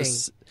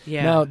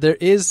 Anything. Now, there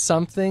is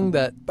something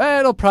that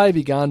it'll probably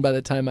be gone by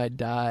the time I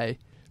die,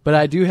 but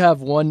I do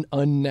have one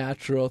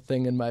unnatural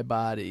thing in my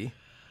body.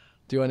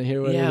 Do you want to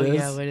hear what it is?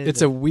 Yeah, what is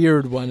it's it? a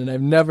weird one, and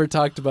I've never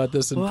talked about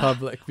this in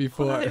public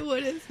before.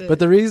 What is it? But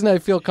the reason I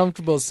feel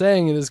comfortable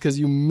saying it is because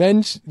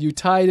you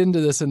tied into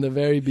this in the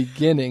very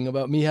beginning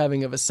about me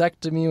having a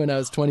vasectomy when I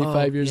was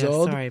 25 years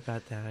old. Sorry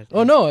about that.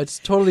 Oh, no, it's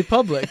totally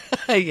public.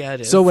 Yeah,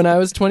 it is. So when I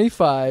was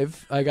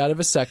 25, I got a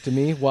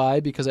vasectomy. Why?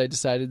 Because I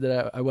decided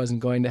that I wasn't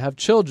going to have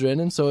children,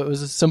 and so it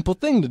was a simple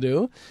thing to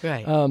do.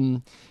 Right.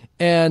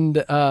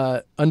 And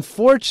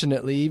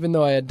unfortunately, even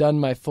though I had done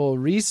my full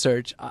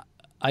research,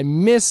 I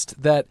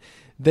missed that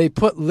they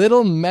put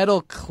little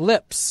metal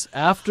clips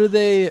after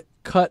they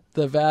cut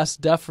the vas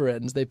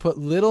deferens. They put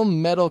little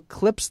metal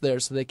clips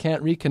there so they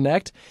can't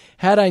reconnect.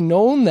 Had I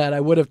known that, I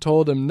would have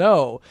told him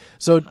no.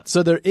 So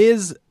there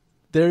is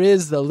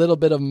a little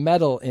bit of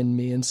metal in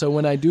me, and so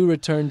when I do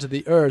return to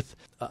the earth,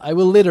 I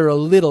will litter a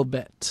little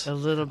bit. A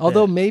little bit.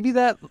 Although maybe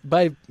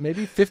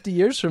 50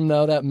 years from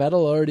now, that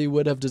metal already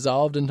would have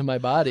dissolved into my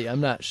body. I'm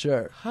not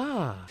sure.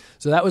 Huh.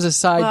 So that was a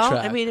sidetrack.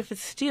 Well, I mean, if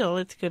it's steel,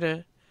 it's going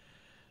to...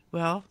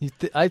 Well,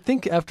 I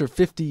think after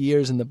 50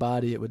 years in the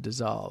body, it would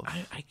dissolve.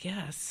 I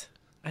guess.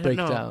 I don't break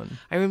know. down.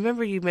 I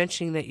remember you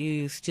mentioning that you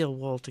use steel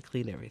wool to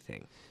clean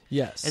everything.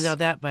 Yes. And now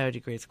that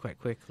biodegrades quite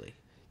quickly.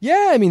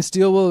 Yeah, I mean,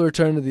 steel will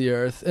return to the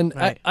earth. And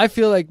Right. I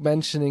feel like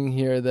mentioning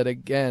here that,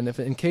 again, if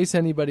in case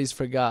anybody's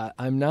forgot,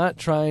 I'm not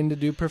trying to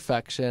do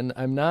perfection.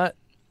 I'm not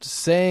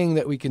saying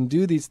that we can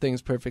do these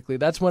things perfectly.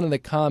 That's one of the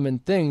common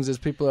things is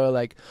people are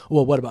like,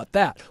 well, what about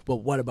that? Well,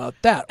 what about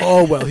that?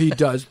 Oh, well, he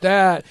does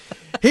that.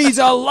 He's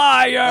a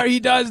liar. He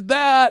does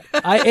that.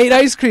 I ate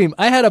ice cream.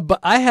 I had a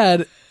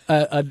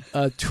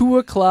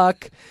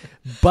 2:00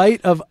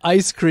 bite of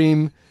ice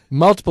cream,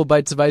 multiple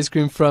bites of ice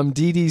cream from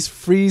Dee Dee's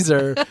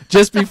freezer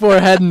just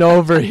before heading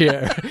over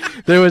here.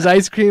 There was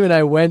ice cream and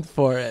I went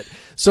for it.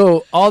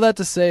 So all that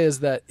to say is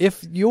that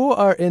if you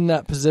are in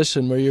that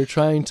position where you're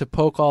trying to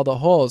poke all the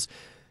holes,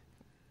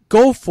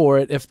 go for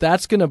it if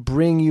that's going to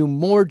bring you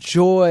more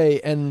joy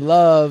and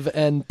love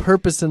and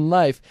purpose in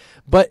life.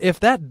 But if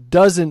that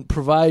doesn't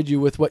provide you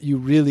with what you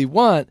really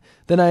want,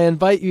 then I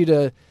invite you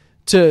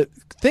to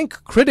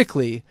think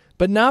critically,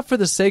 but not for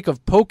the sake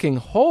of poking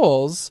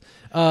holes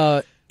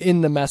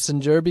in the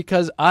messenger,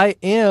 because I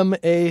am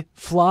a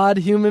flawed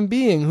human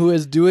being who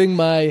is doing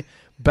my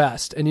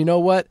best. And you know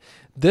what?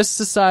 This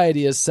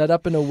society is set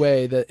up in a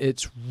way that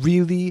it's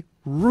really,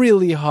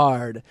 really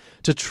hard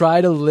to try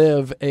to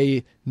live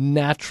a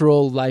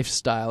natural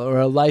lifestyle or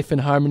a life in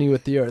harmony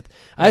with the earth.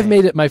 Right. I've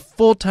made it my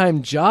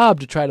full-time job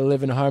to try to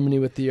live in harmony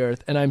with the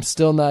earth, and I'm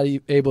still not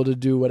able to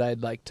do what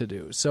I'd like to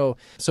do. So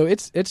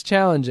it's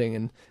challenging,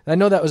 and I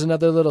know that was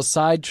another little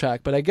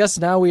sidetrack, but I guess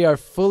now we are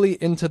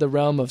fully into the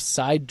realm of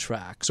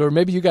sidetracks, or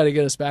maybe you got to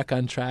get us back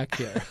on track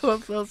here.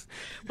 Well,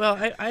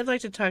 I'd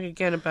like to talk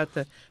again about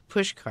the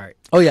push cart.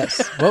 Oh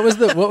yes, what was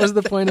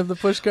the point of the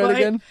push cart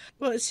again?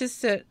 It's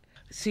just that.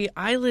 See,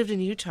 I lived in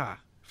Utah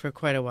for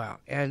quite a while,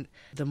 and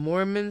the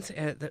Mormons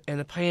and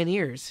the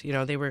pioneers,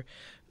 they were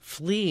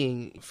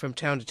fleeing from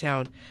town to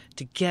town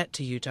to get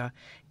to Utah,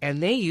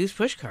 and they used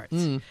push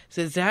carts.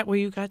 So is that where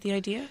you got the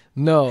idea?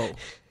 No.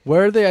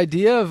 Where the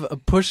idea of a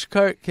push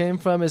cart came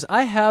from is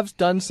I have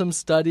done some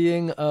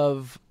studying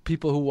of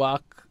people who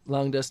walk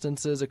long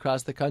distances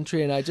across the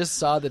country, and I just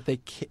saw that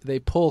they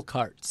pull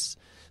carts.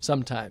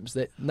 Sometimes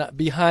not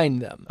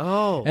behind them.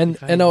 Oh, and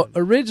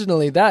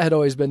originally that had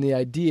always been the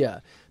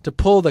idea, to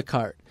pull the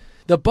cart.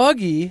 The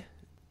buggy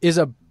is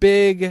a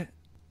big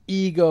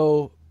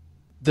ego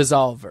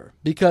dissolver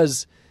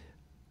because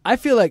I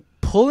feel like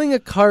pulling a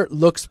cart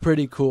looks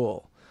pretty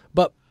cool,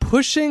 but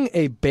pushing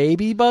a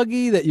baby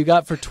buggy that you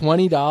got for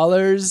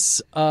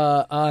 $20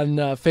 on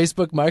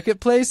Facebook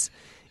Marketplace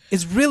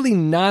is really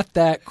not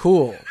that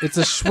cool. It's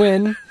a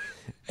schwinn.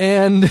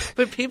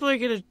 But people are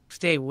going to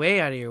stay way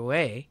out of your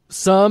way.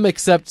 So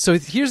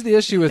here's the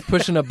issue with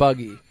pushing a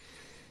buggy.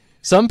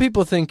 Some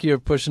people think you're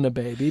pushing a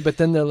baby, but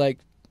then they're like,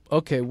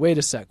 okay, wait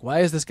a sec. Why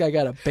has this guy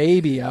got a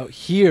baby out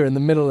here in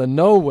the middle of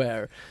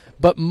nowhere?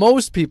 But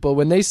most people,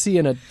 when they see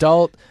an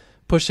adult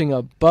pushing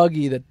a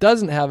buggy that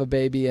doesn't have a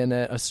baby in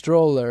a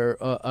stroller,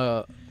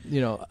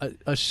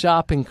 a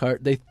shopping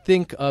cart, they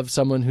think of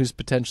someone who's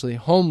potentially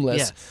homeless,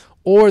 yes.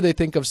 Or they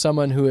think of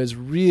someone who is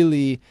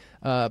really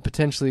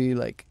potentially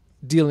like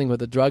dealing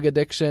with a drug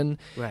addiction.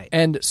 Right.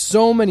 And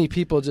so many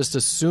people just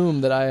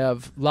assume that I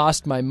have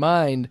lost my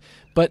mind,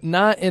 but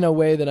not in a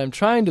way that I'm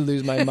trying to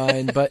lose my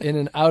mind, but in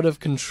an out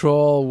of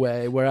control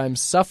way where I'm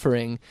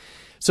suffering.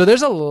 So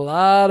there's a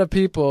lot of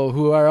people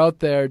who are out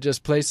there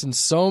just placing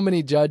so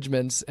many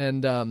judgments,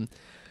 and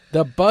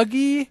the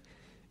buggy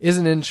is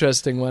an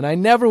interesting one. I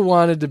never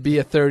wanted to be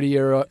a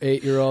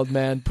 38-year-old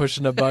man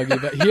pushing a buggy,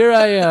 but here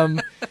I am,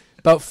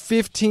 about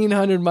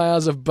 1,500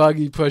 miles of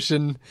buggy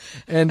pushing,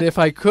 and if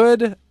I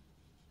could,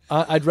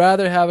 I'd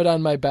rather have it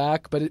on my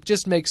back, but it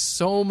just makes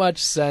so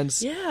much sense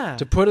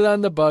to put it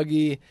on the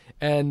buggy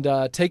and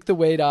take the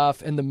weight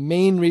off. And the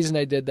main reason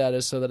I did that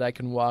is so that I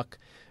can walk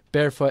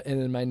barefoot and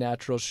in my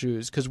natural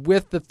shoes. Because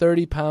with the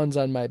 30 pounds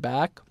on my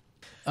back,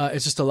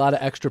 it's just a lot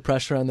of extra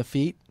pressure on the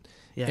feet.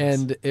 Yes.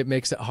 And it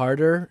makes it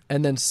harder.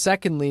 And then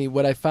secondly,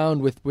 what I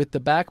found with the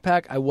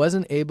backpack, I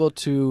wasn't able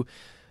to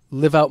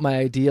live out my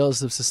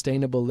ideals of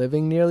sustainable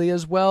living nearly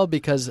as well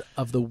because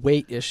of the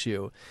weight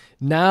issue.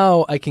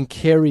 Now I can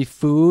carry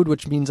food,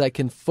 which means I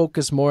can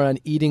focus more on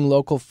eating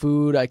local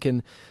food. I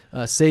can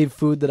save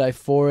food that I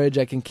forage.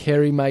 I can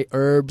carry my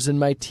herbs and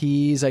my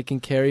teas. I can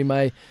carry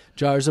my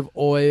jars of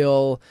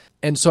oil.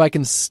 And so I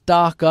can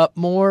stock up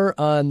more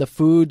on the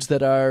foods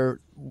that are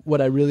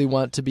what I really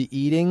want to be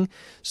eating.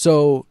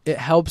 So it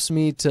helps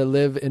me to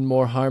live in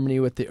more harmony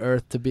with the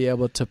earth, to be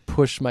able to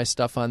push my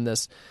stuff on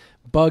this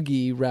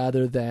buggy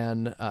rather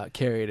than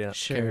carry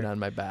it on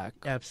my back.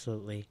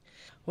 Absolutely.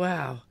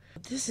 Wow.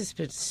 This has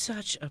been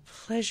such a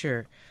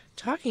pleasure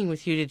talking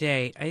with you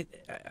today.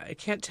 I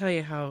can't tell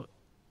you how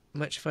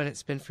much fun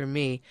it's been for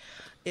me.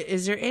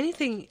 Is there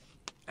anything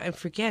I'm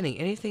forgetting?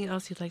 Anything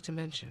else you'd like to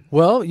mention?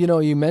 Well,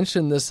 you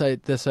mentioned this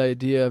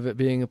idea of it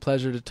being a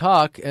pleasure to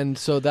talk, and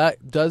so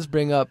that does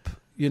bring up,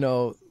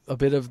 a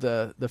bit of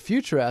the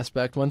future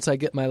aspect. Once I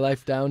get my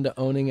life down to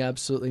owning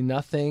absolutely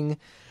nothing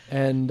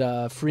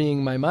and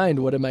freeing my mind,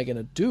 what am I going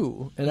to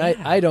do? And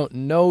I don't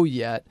know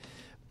yet,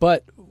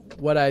 but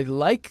what I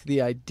like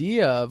the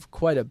idea of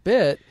quite a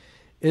bit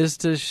is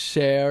to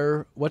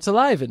share what's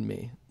alive in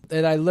me.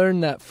 And I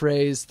learned that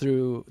phrase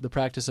through the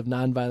practice of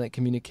nonviolent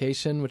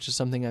communication, which is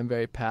something I'm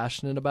very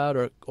passionate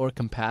about, or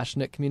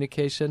compassionate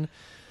communication.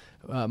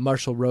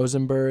 Marshall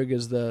Rosenberg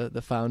is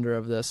the founder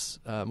of this,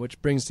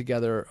 which brings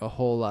together a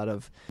whole lot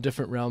of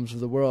different realms of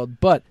the world.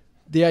 But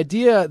the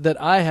idea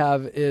that I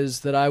have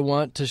is that I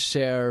want to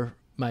share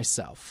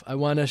myself. I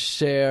want to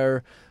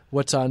share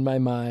what's on my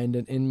mind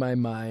and in my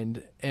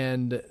mind,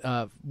 and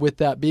with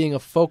that being a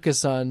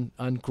focus on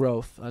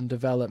growth, on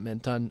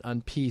development,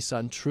 on peace,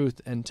 on truth,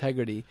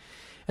 integrity.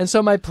 And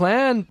so my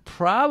plan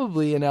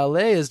probably in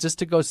LA is just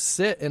to go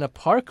sit in a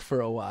park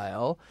for a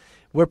while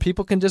where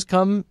people can just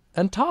come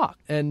and talk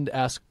and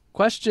ask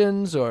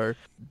questions or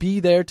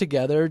be there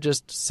together,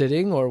 just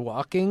sitting or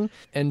walking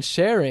and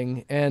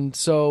sharing. And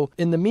so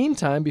in the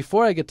meantime,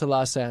 before I get to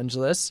Los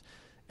Angeles,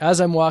 as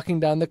I'm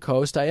walking down the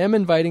coast, I am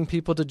inviting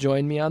people to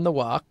join me on the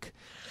walk.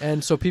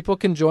 And so people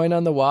can join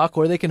on the walk,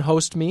 or they can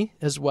host me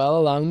as well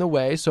along the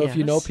way. So if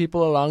you know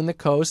people along the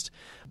coast,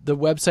 the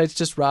website's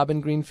just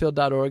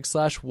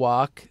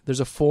robingreenfield.org/walk. There's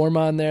a form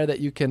on there that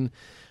you can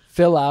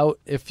fill out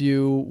if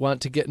you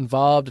want to get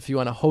involved, if you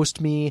want to host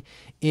me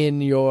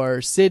in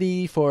your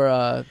city for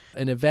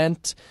an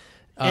event.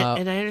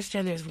 And I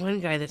understand there's one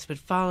guy that's been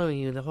following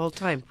you the whole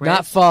time. Brent?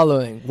 Not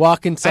following,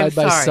 walking side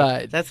by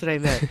side. That's what I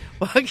meant.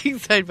 Walking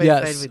side by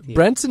side with you.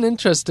 Brent's an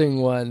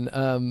interesting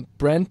one.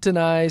 Brent and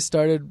I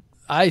started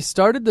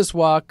this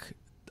walk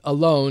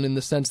alone in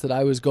the sense that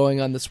I was going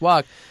on this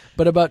walk,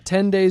 but about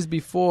 10 days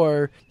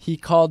before, he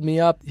called me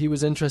up. He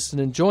was interested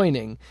in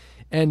joining.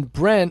 And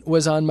Brent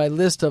was on my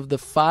list of the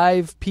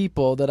 5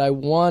 people that I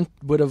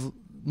would have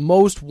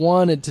most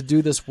wanted to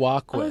do this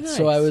walk with. Nice.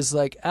 So I was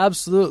like,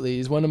 absolutely.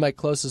 He's one of my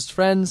closest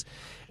friends,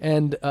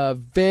 and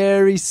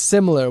very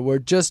similar. We're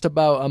just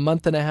about a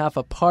month and a half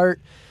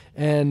apart,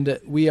 and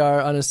we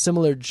are on a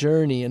similar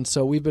journey. And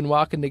so we've been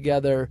walking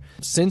together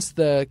since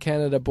the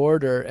Canada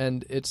border,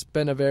 and it's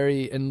been a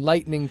very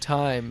enlightening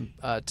time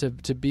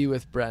to be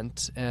with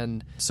Brent.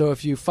 And so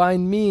if you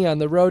find me on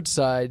the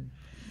roadside,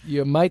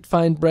 you might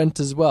find Brent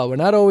as well. We're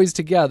not always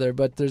together,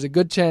 but there's a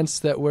good chance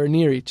that we're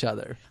near each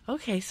other.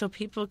 Okay, so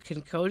people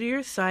can go to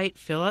your site,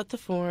 fill out the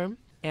form,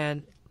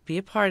 and be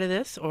a part of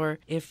this. Or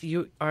if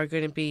you are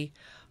going to be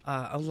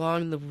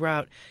along the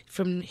route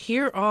from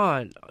here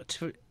on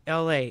to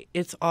LA,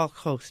 it's all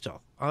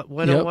coastal.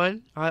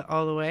 101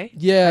 all the way?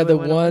 Yeah, the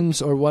ones,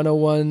 or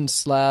 101 /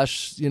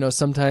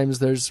 sometimes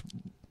there's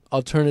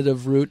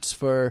alternative routes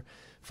for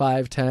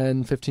 5,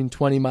 10, 15,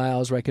 20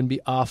 miles where I can be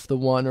off the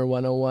 1 or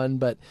 101,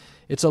 but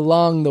it's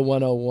along the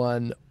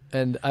 101.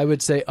 And I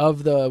would say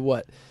of the,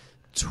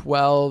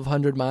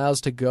 1,200 miles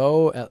to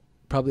go,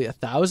 probably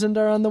 1,000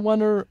 are on the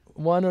 1 or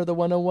the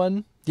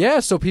 101.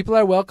 Yeah, so people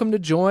are welcome to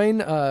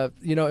join.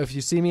 If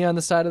you see me on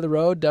the side of the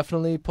road,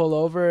 definitely pull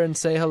over and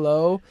say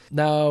hello.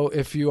 Now,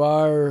 if you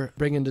are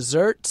bringing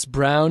desserts,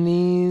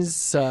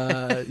 brownies,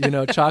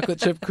 chocolate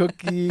chip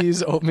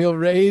cookies, oatmeal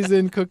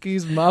raisin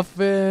cookies,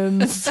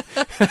 muffins.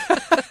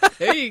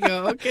 There you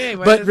go. Okay.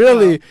 But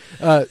really,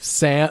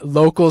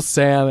 local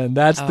salmon.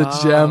 That's the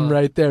gem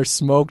right there.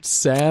 Smoked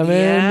salmon.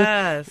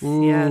 Yes.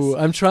 Ooh, yes.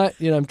 I'm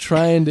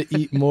trying to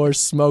eat more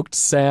smoked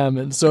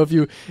salmon. So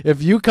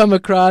if you come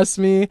across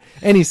me,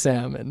 any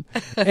salmon.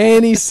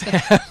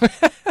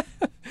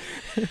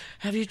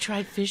 Have you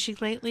tried fishing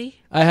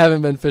lately? I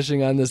haven't been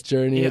fishing on this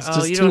journey. It's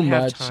just too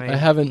much. I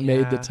haven't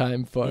made the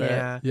time for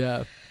it.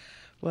 Yeah.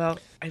 Well,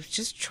 I'm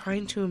just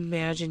trying to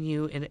imagine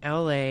you in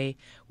LA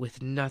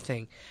with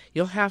nothing.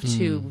 You'll have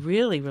to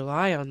really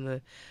rely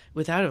on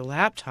without a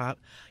laptop,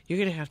 you're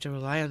going to have to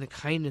rely on the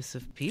kindness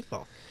of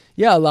people.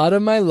 Yeah, a lot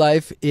of my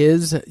life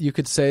is, you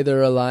could say, they're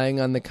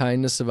relying on the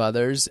kindness of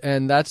others,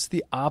 and that's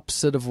the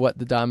opposite of what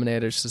the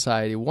dominator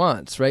society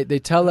wants, right? They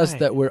tell us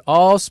that we're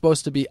all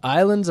supposed to be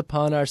islands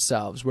upon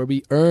ourselves, where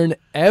we earn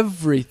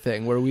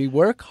everything, where we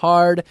work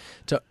hard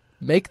to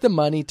make the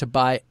money to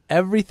buy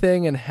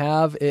everything and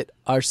have it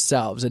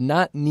ourselves and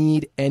not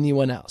need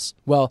anyone else.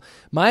 Well,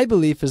 my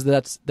belief is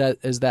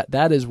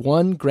that is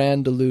one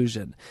grand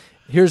delusion.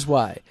 Here's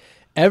why.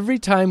 Every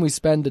time we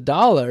spend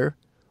 $1,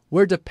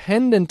 we're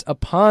dependent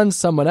upon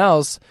someone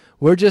else.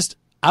 We're just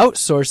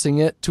outsourcing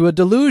it to a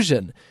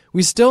delusion.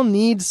 We still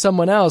need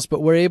someone else,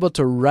 but we're able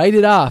to write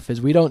it off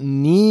as we don't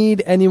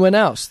need anyone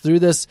else through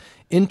this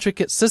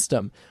intricate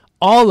system.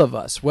 All of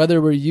us,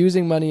 whether we're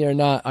using money or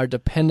not, are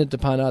dependent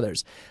upon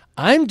others.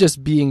 I'm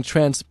just being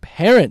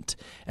transparent,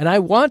 and I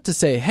want to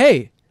say,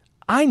 hey,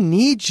 I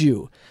need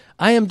you.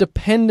 I am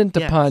dependent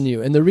upon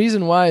you. And the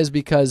reason why is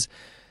because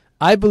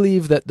I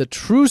believe that the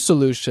true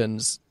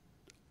solutions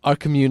are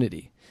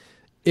community.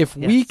 If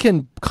we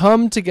can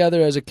come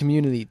together as a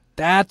community,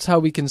 that's how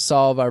we can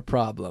solve our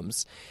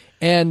problems.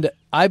 And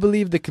I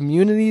believe the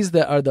communities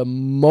that are the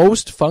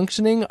most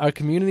functioning are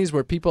communities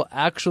where people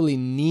actually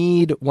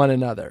need one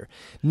another.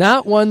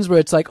 Not ones where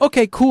it's like,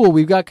 okay, cool,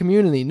 we've got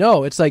community.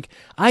 No, it's like,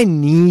 I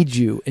need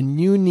you and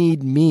you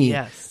need me.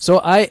 Yes.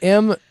 So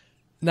I'm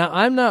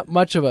not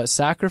much of a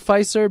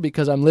sacrificer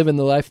because I'm living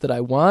the life that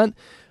I want.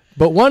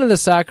 But one of the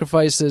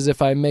sacrifices,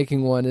 if I'm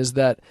making one, is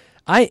that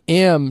I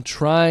am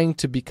trying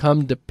to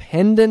become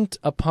dependent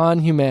upon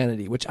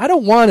humanity, which I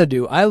don't want to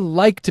do. I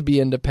like to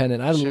be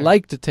independent. I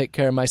like to take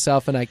care of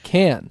myself, and I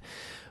can.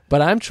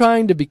 But I'm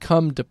trying to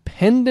become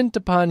dependent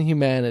upon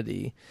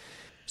humanity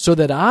so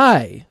that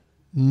I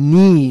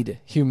need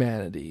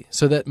humanity,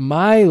 so that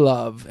my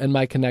love and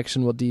my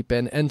connection will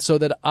deepen, and so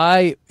that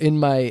I, in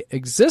my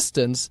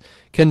existence,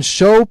 can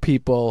show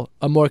people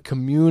a more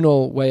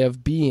communal way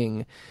of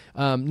being.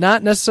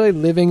 Not necessarily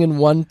living in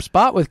one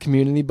spot with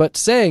community, but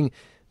saying,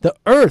 the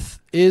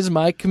earth is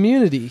my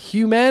community.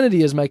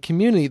 Humanity is my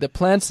community. The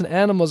plants and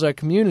animals are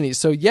community.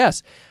 So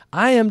yes,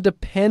 I am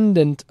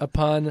dependent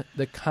upon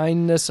the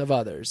kindness of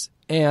others.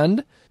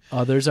 And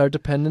others are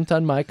dependent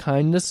on my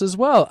kindness as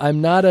well.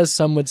 I'm not, as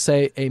some would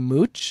say, a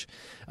mooch.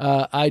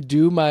 I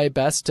do my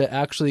best to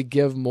actually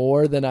give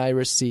more than I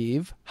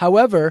receive.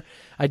 However,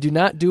 I do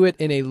not do it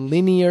in a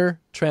linear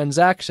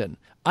transaction.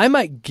 I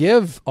might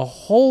give a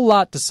whole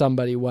lot to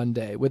somebody one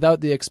day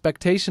without the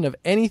expectation of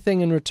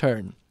anything in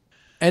return.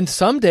 And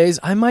some days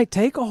I might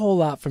take a whole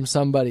lot from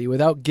somebody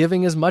without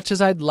giving as much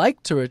as I'd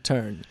like to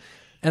return.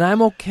 And I'm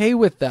okay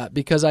with that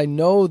because I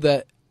know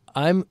that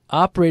I'm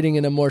operating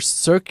in a more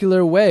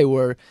circular way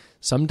where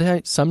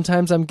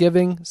sometimes I'm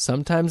giving,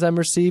 sometimes I'm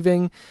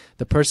receiving.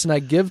 The person I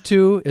give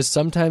to is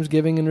sometimes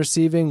giving and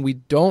receiving. We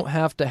don't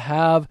have to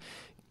have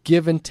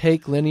give and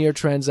take linear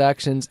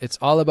transactions. It's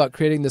all about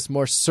creating this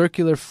more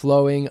circular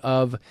flowing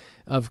of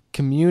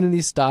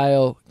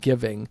community-style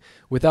giving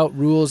without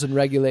rules and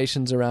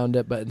regulations around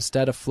it, but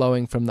instead of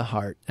flowing from the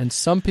heart. And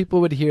some people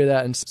would hear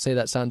that and say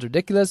that sounds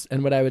ridiculous.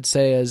 And what I would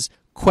say is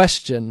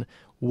question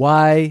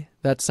why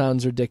that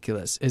sounds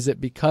ridiculous. Is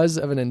it because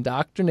of an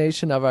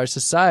indoctrination of our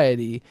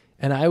society?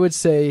 And I would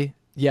say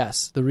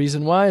yes. The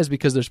reason why is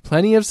because there's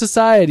plenty of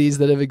societies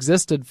that have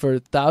existed for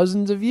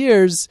thousands of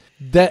years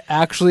that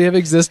actually have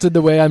existed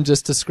the way I'm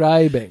just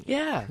describing.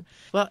 Yeah.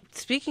 Well,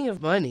 speaking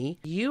of money,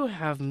 you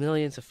have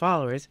millions of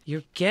followers.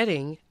 You're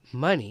getting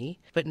money,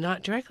 but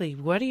not directly.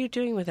 What are you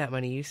doing with that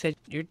money? You said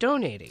you're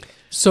donating.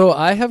 So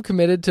I have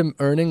committed to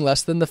earning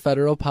less than the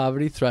federal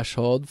poverty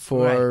threshold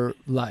for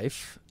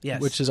life,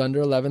 which is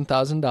under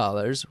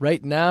 $11,000.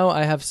 Right now,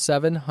 I have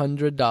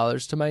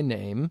 $700 to my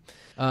name.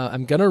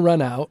 I'm going to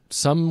run out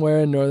somewhere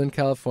in Northern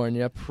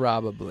California,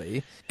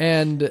 probably.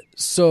 And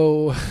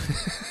so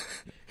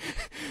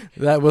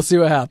that we'll see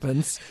what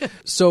happens.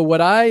 So what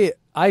I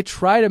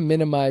try to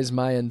minimize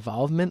my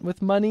involvement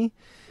with money,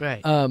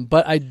 right?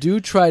 But I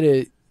do try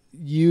to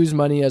use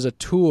money as a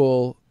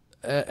tool,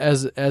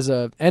 as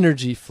a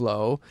energy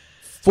flow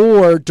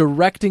for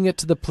directing it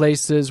to the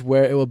places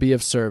where it will be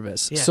of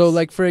service. Yes. So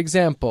like, for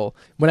example,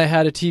 when I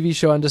had a TV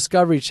show on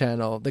Discovery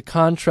Channel, the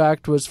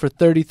contract was for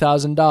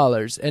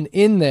 $30,000. And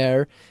in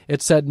there,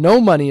 it said no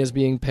money is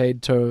being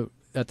paid to,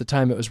 at the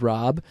time it was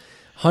Rob,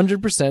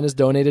 100% is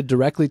donated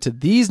directly to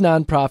these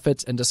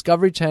nonprofits, and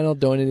Discovery Channel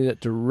donated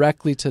it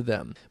directly to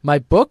them. My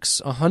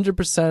books,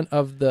 100%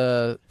 of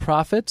the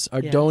profits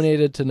are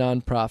donated to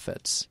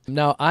nonprofits.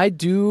 Now, I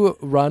do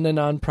run a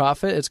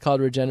nonprofit. It's called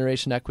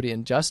Regeneration, Equity,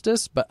 and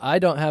Justice, but I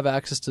don't have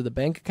access to the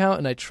bank account,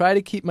 and I try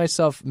to keep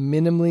myself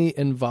minimally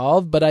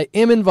involved, but I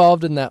am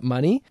involved in that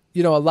money.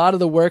 You know, a lot of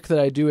the work that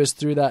I do is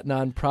through that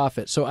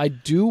nonprofit. So I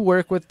do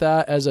work with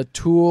that as a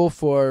tool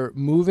for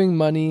moving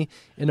money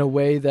in a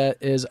way that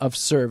is of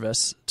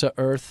service to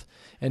Earth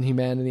and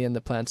humanity and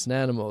the plants and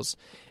animals.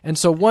 And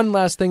so one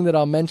last thing that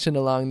I'll mention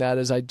along that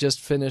is I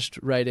just finished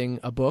writing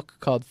a book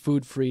called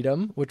Food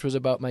Freedom, which was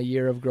about my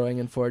year of growing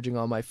and foraging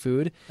all my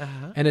food.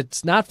 And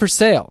it's not for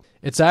sale.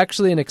 It's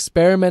actually an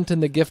experiment in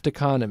the gift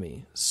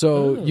economy.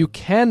 So you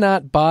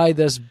cannot buy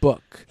this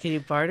book. Can you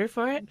barter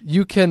for it?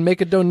 You can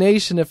make a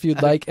donation if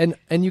you'd like. And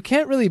you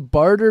can't really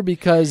barter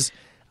because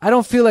I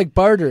don't feel like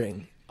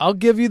bartering. I'll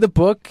give you the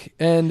book,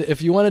 and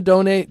if you want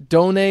to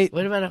donate.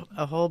 What about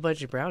a whole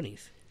bunch of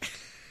brownies?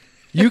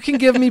 You can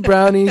give me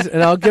brownies,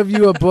 and I'll give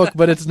you a book,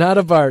 but it's not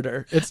a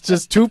barter. It's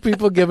just two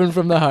people giving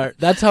from the heart.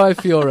 That's how I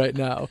feel right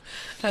now.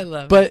 I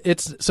love it. But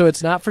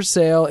it's not for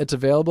sale. It's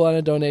available on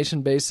a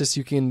donation basis.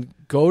 You can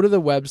go to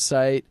the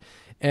website,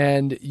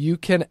 and you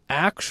can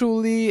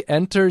actually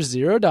enter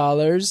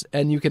 $0,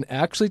 and you can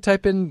actually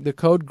type in the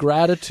code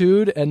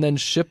gratitude, and then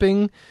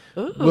shipping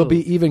will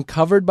be even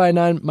covered by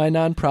my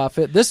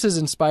nonprofit. This is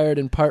inspired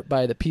in part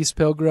by the Peace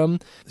Pilgrim.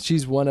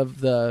 She's one of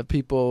the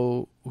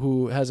people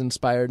who has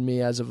inspired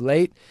me as of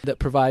late that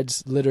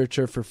provides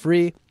literature for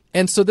free.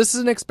 And so this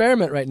is an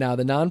experiment right now.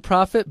 The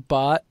nonprofit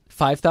bought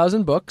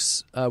 5,000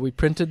 books. We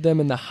printed them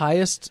in the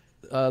highest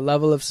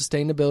level of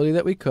sustainability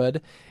that we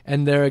could,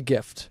 and they're a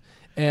gift.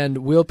 And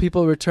will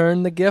people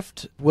return the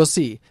gift? We'll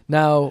see.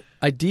 Now,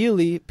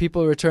 ideally,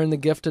 people return the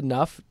gift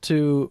enough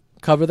to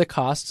cover the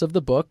costs of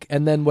the book,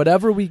 and then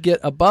whatever we get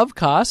above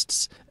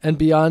costs and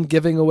beyond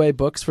giving away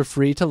books for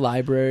free to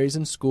libraries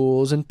and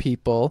schools and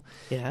people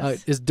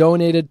is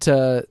donated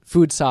to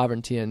food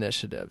sovereignty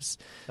initiatives.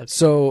 Okay.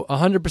 So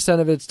 100%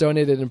 of it's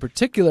donated in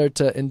particular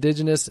to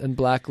Indigenous and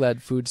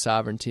Black-led food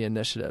sovereignty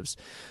initiatives.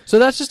 So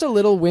that's just a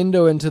little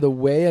window into the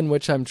way in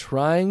which I'm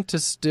trying to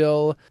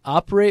still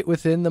operate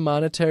within the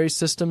monetary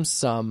system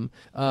some,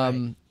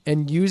 and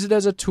use it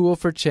as a tool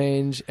for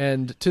change,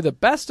 and to the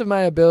best of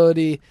my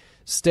ability,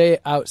 stay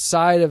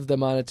outside of the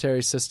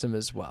monetary system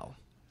as well.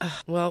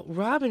 Well,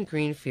 Robin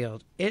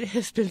Greenfield, it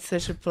has been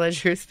such a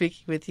pleasure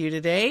speaking with you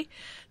today.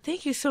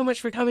 Thank you so much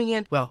for coming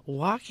in,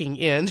 walking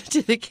in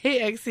to the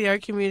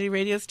KXCR Community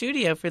Radio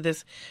studio for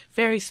this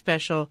very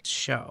special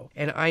show.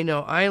 And I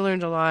know I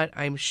learned a lot.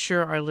 I'm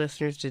sure our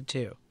listeners did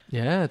too.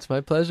 Yeah, it's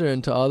my pleasure.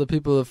 And to all the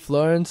people of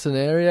Florence and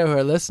area who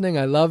are listening,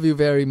 I love you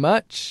very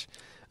much.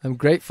 I'm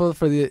grateful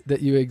for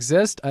that you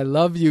exist. I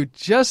love you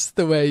just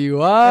the way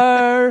you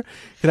are.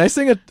 Can I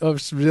sing a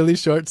really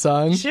short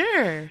song?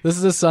 Sure. This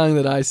is a song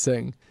that I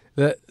sing.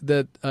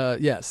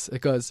 Yes,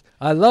 it goes,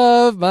 I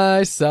love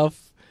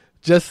myself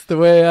just the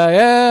way I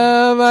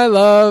am. I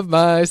love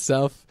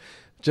myself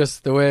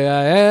just the way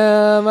I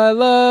am. I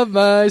love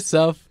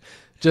myself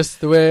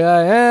just the way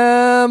I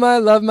am. I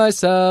love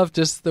myself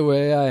just the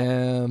way I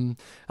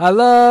am. I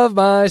love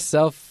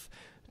myself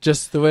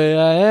just the way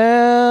I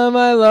am.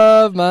 I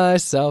love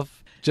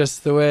myself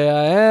just the way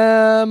I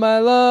am. I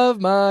love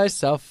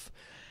myself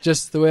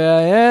just the way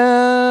I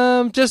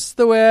am. Just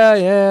the way I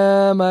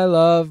am. I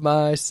love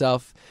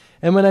myself.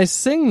 And when I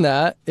sing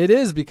that, it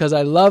is because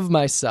I love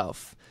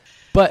myself.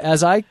 But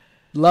as I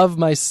love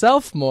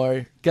myself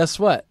more, guess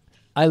what?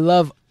 I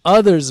love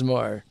others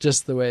more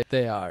just the way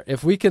they are.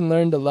 If we can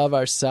learn to love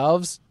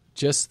ourselves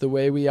just the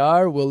way we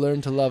are, we'll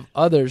learn to love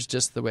others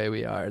just the way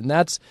we are. And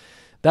that's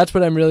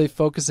what I'm really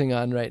focusing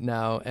on right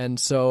now. And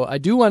so I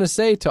do want to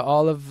say to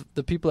all of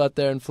the people out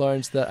there in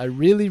Florence that I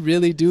really,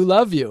 really do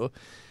love you.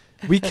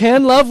 We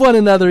can love one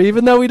another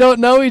even though we don't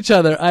know each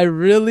other. I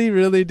really,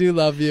 really do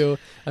love you.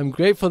 I'm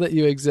grateful that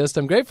you exist.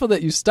 I'm grateful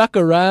that you stuck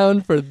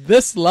around for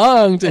this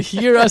long to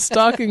hear us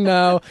talking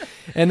now.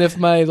 And if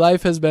my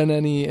life has been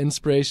any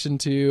inspiration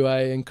to you,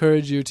 I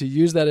encourage you to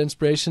use that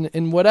inspiration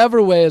in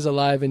whatever way is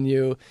alive in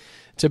you,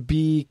 to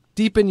be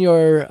deepen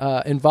your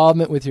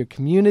involvement with your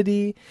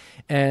community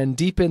and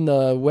deepen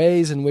the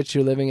ways in which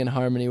you're living in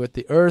harmony with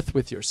the earth,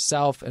 with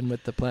yourself, and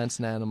with the plants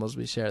and animals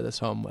we share this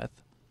home with.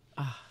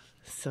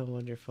 So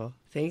wonderful.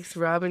 Thanks,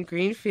 Robin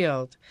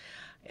Greenfield.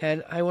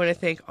 And I want to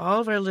thank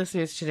all of our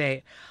listeners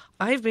today.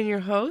 I've been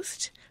your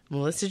host,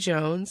 Melissa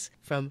Jones,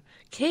 from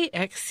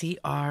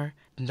KXCR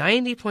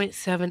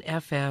 90.7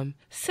 FM,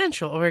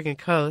 Central Oregon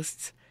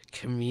Coast's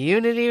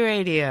Community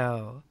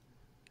Radio.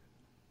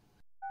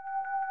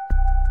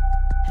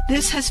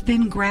 This has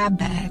been Grab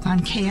Bag on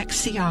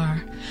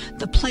KXCR,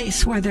 the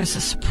place where there's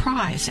a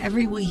surprise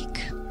every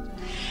week.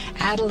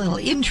 Add a little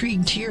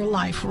intrigue to your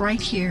life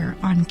right here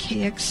on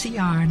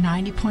KXCR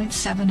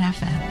 90.7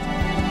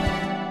 FM.